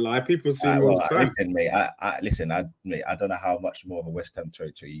not going to lie. People see me all the time. Listen, mate. I don't know how much more of a West Ham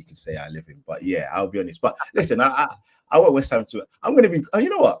territory you can say I live in, but yeah, I'll be honest. But listen, I want West Ham to. I'm going to be. You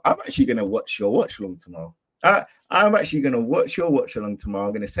know what? I'm actually going to watch your watch along tomorrow. I'm actually going to watch your watch along tomorrow.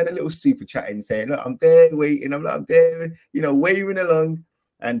 I'm going to send a little super chat and say, look, I'm there waiting. I'm there, waving along.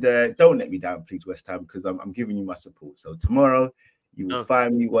 And don't let me down, please, West Ham, because I'm giving you my support. So tomorrow, you will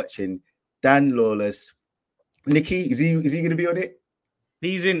find me watching Dan Lawless. Nicky, is he going to be on it?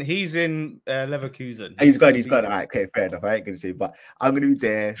 He's in Leverkusen. He's got. All right, okay, fair enough. I ain't going to say, but I'm going to be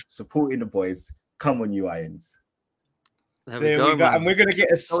there supporting the boys. Come on, you Irons. There we go. And we're going to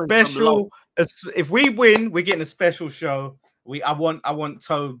get a special. If we win, we're getting a special show. I want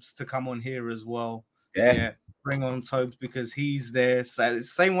Tobes to come on here as well. Yeah. Bring on Tobes because he's there. So it's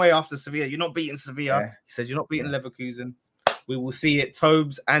the same way after Sevilla. You're not beating Sevilla. Yeah. He says you're not beating Leverkusen. We will see it.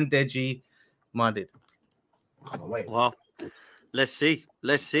 Tobes and Deji minded. Well, let's see.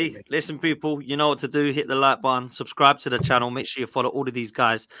 Listen, people, you know what to do. Hit the like button. Subscribe to the channel. Make sure you follow all of these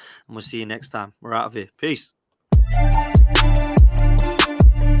guys. And we'll see you next time. We're out of here. Peace.